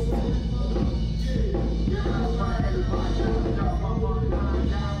drinking all your...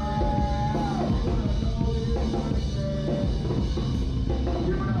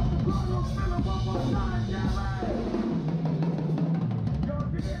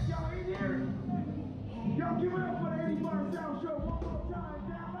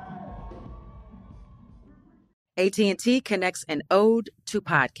 AT&T connects an ode to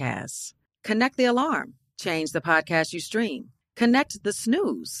podcasts. Connect the alarm. Change the podcast you stream. Connect the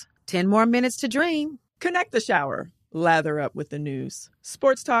snooze. 10 more minutes to dream. Connect the shower. Lather up with the news,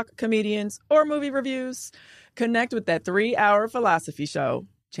 sports talk, comedians, or movie reviews. Connect with that 3-hour philosophy show.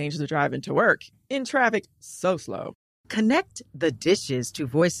 Change the drive into work in traffic so slow. Connect the dishes to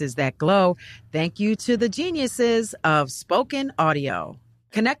voices that glow. Thank you to the geniuses of spoken audio.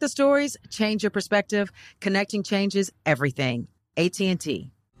 Connect the stories, change your perspective. Connecting changes everything. AT&T.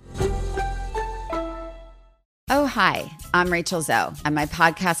 Oh, hi, I'm Rachel Zoe, and my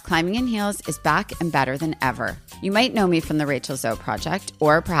podcast, Climbing in Heels, is back and better than ever. You might know me from the Rachel Zoe Project,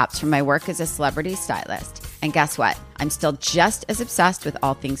 or perhaps from my work as a celebrity stylist. And guess what? I'm still just as obsessed with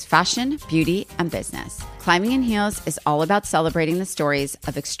all things fashion, beauty, and business. Climbing in Heels is all about celebrating the stories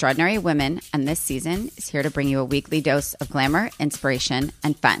of extraordinary women, and this season is here to bring you a weekly dose of glamour, inspiration,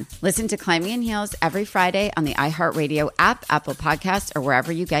 and fun. Listen to Climbing in Heels every Friday on the iHeartRadio app, Apple Podcasts, or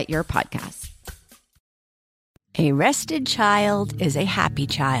wherever you get your podcasts. A rested child is a happy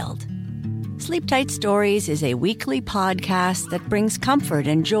child. Sleep Tight Stories is a weekly podcast that brings comfort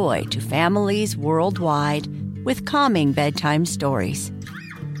and joy to families worldwide with calming bedtime stories.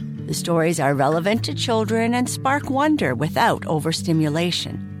 The stories are relevant to children and spark wonder without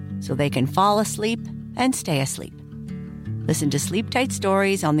overstimulation, so they can fall asleep and stay asleep. Listen to Sleep Tight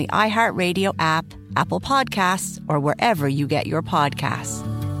Stories on the iHeartRadio app, Apple Podcasts, or wherever you get your podcasts.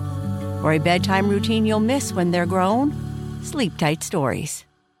 For a bedtime routine you'll miss when they're grown, Sleep Tight Stories.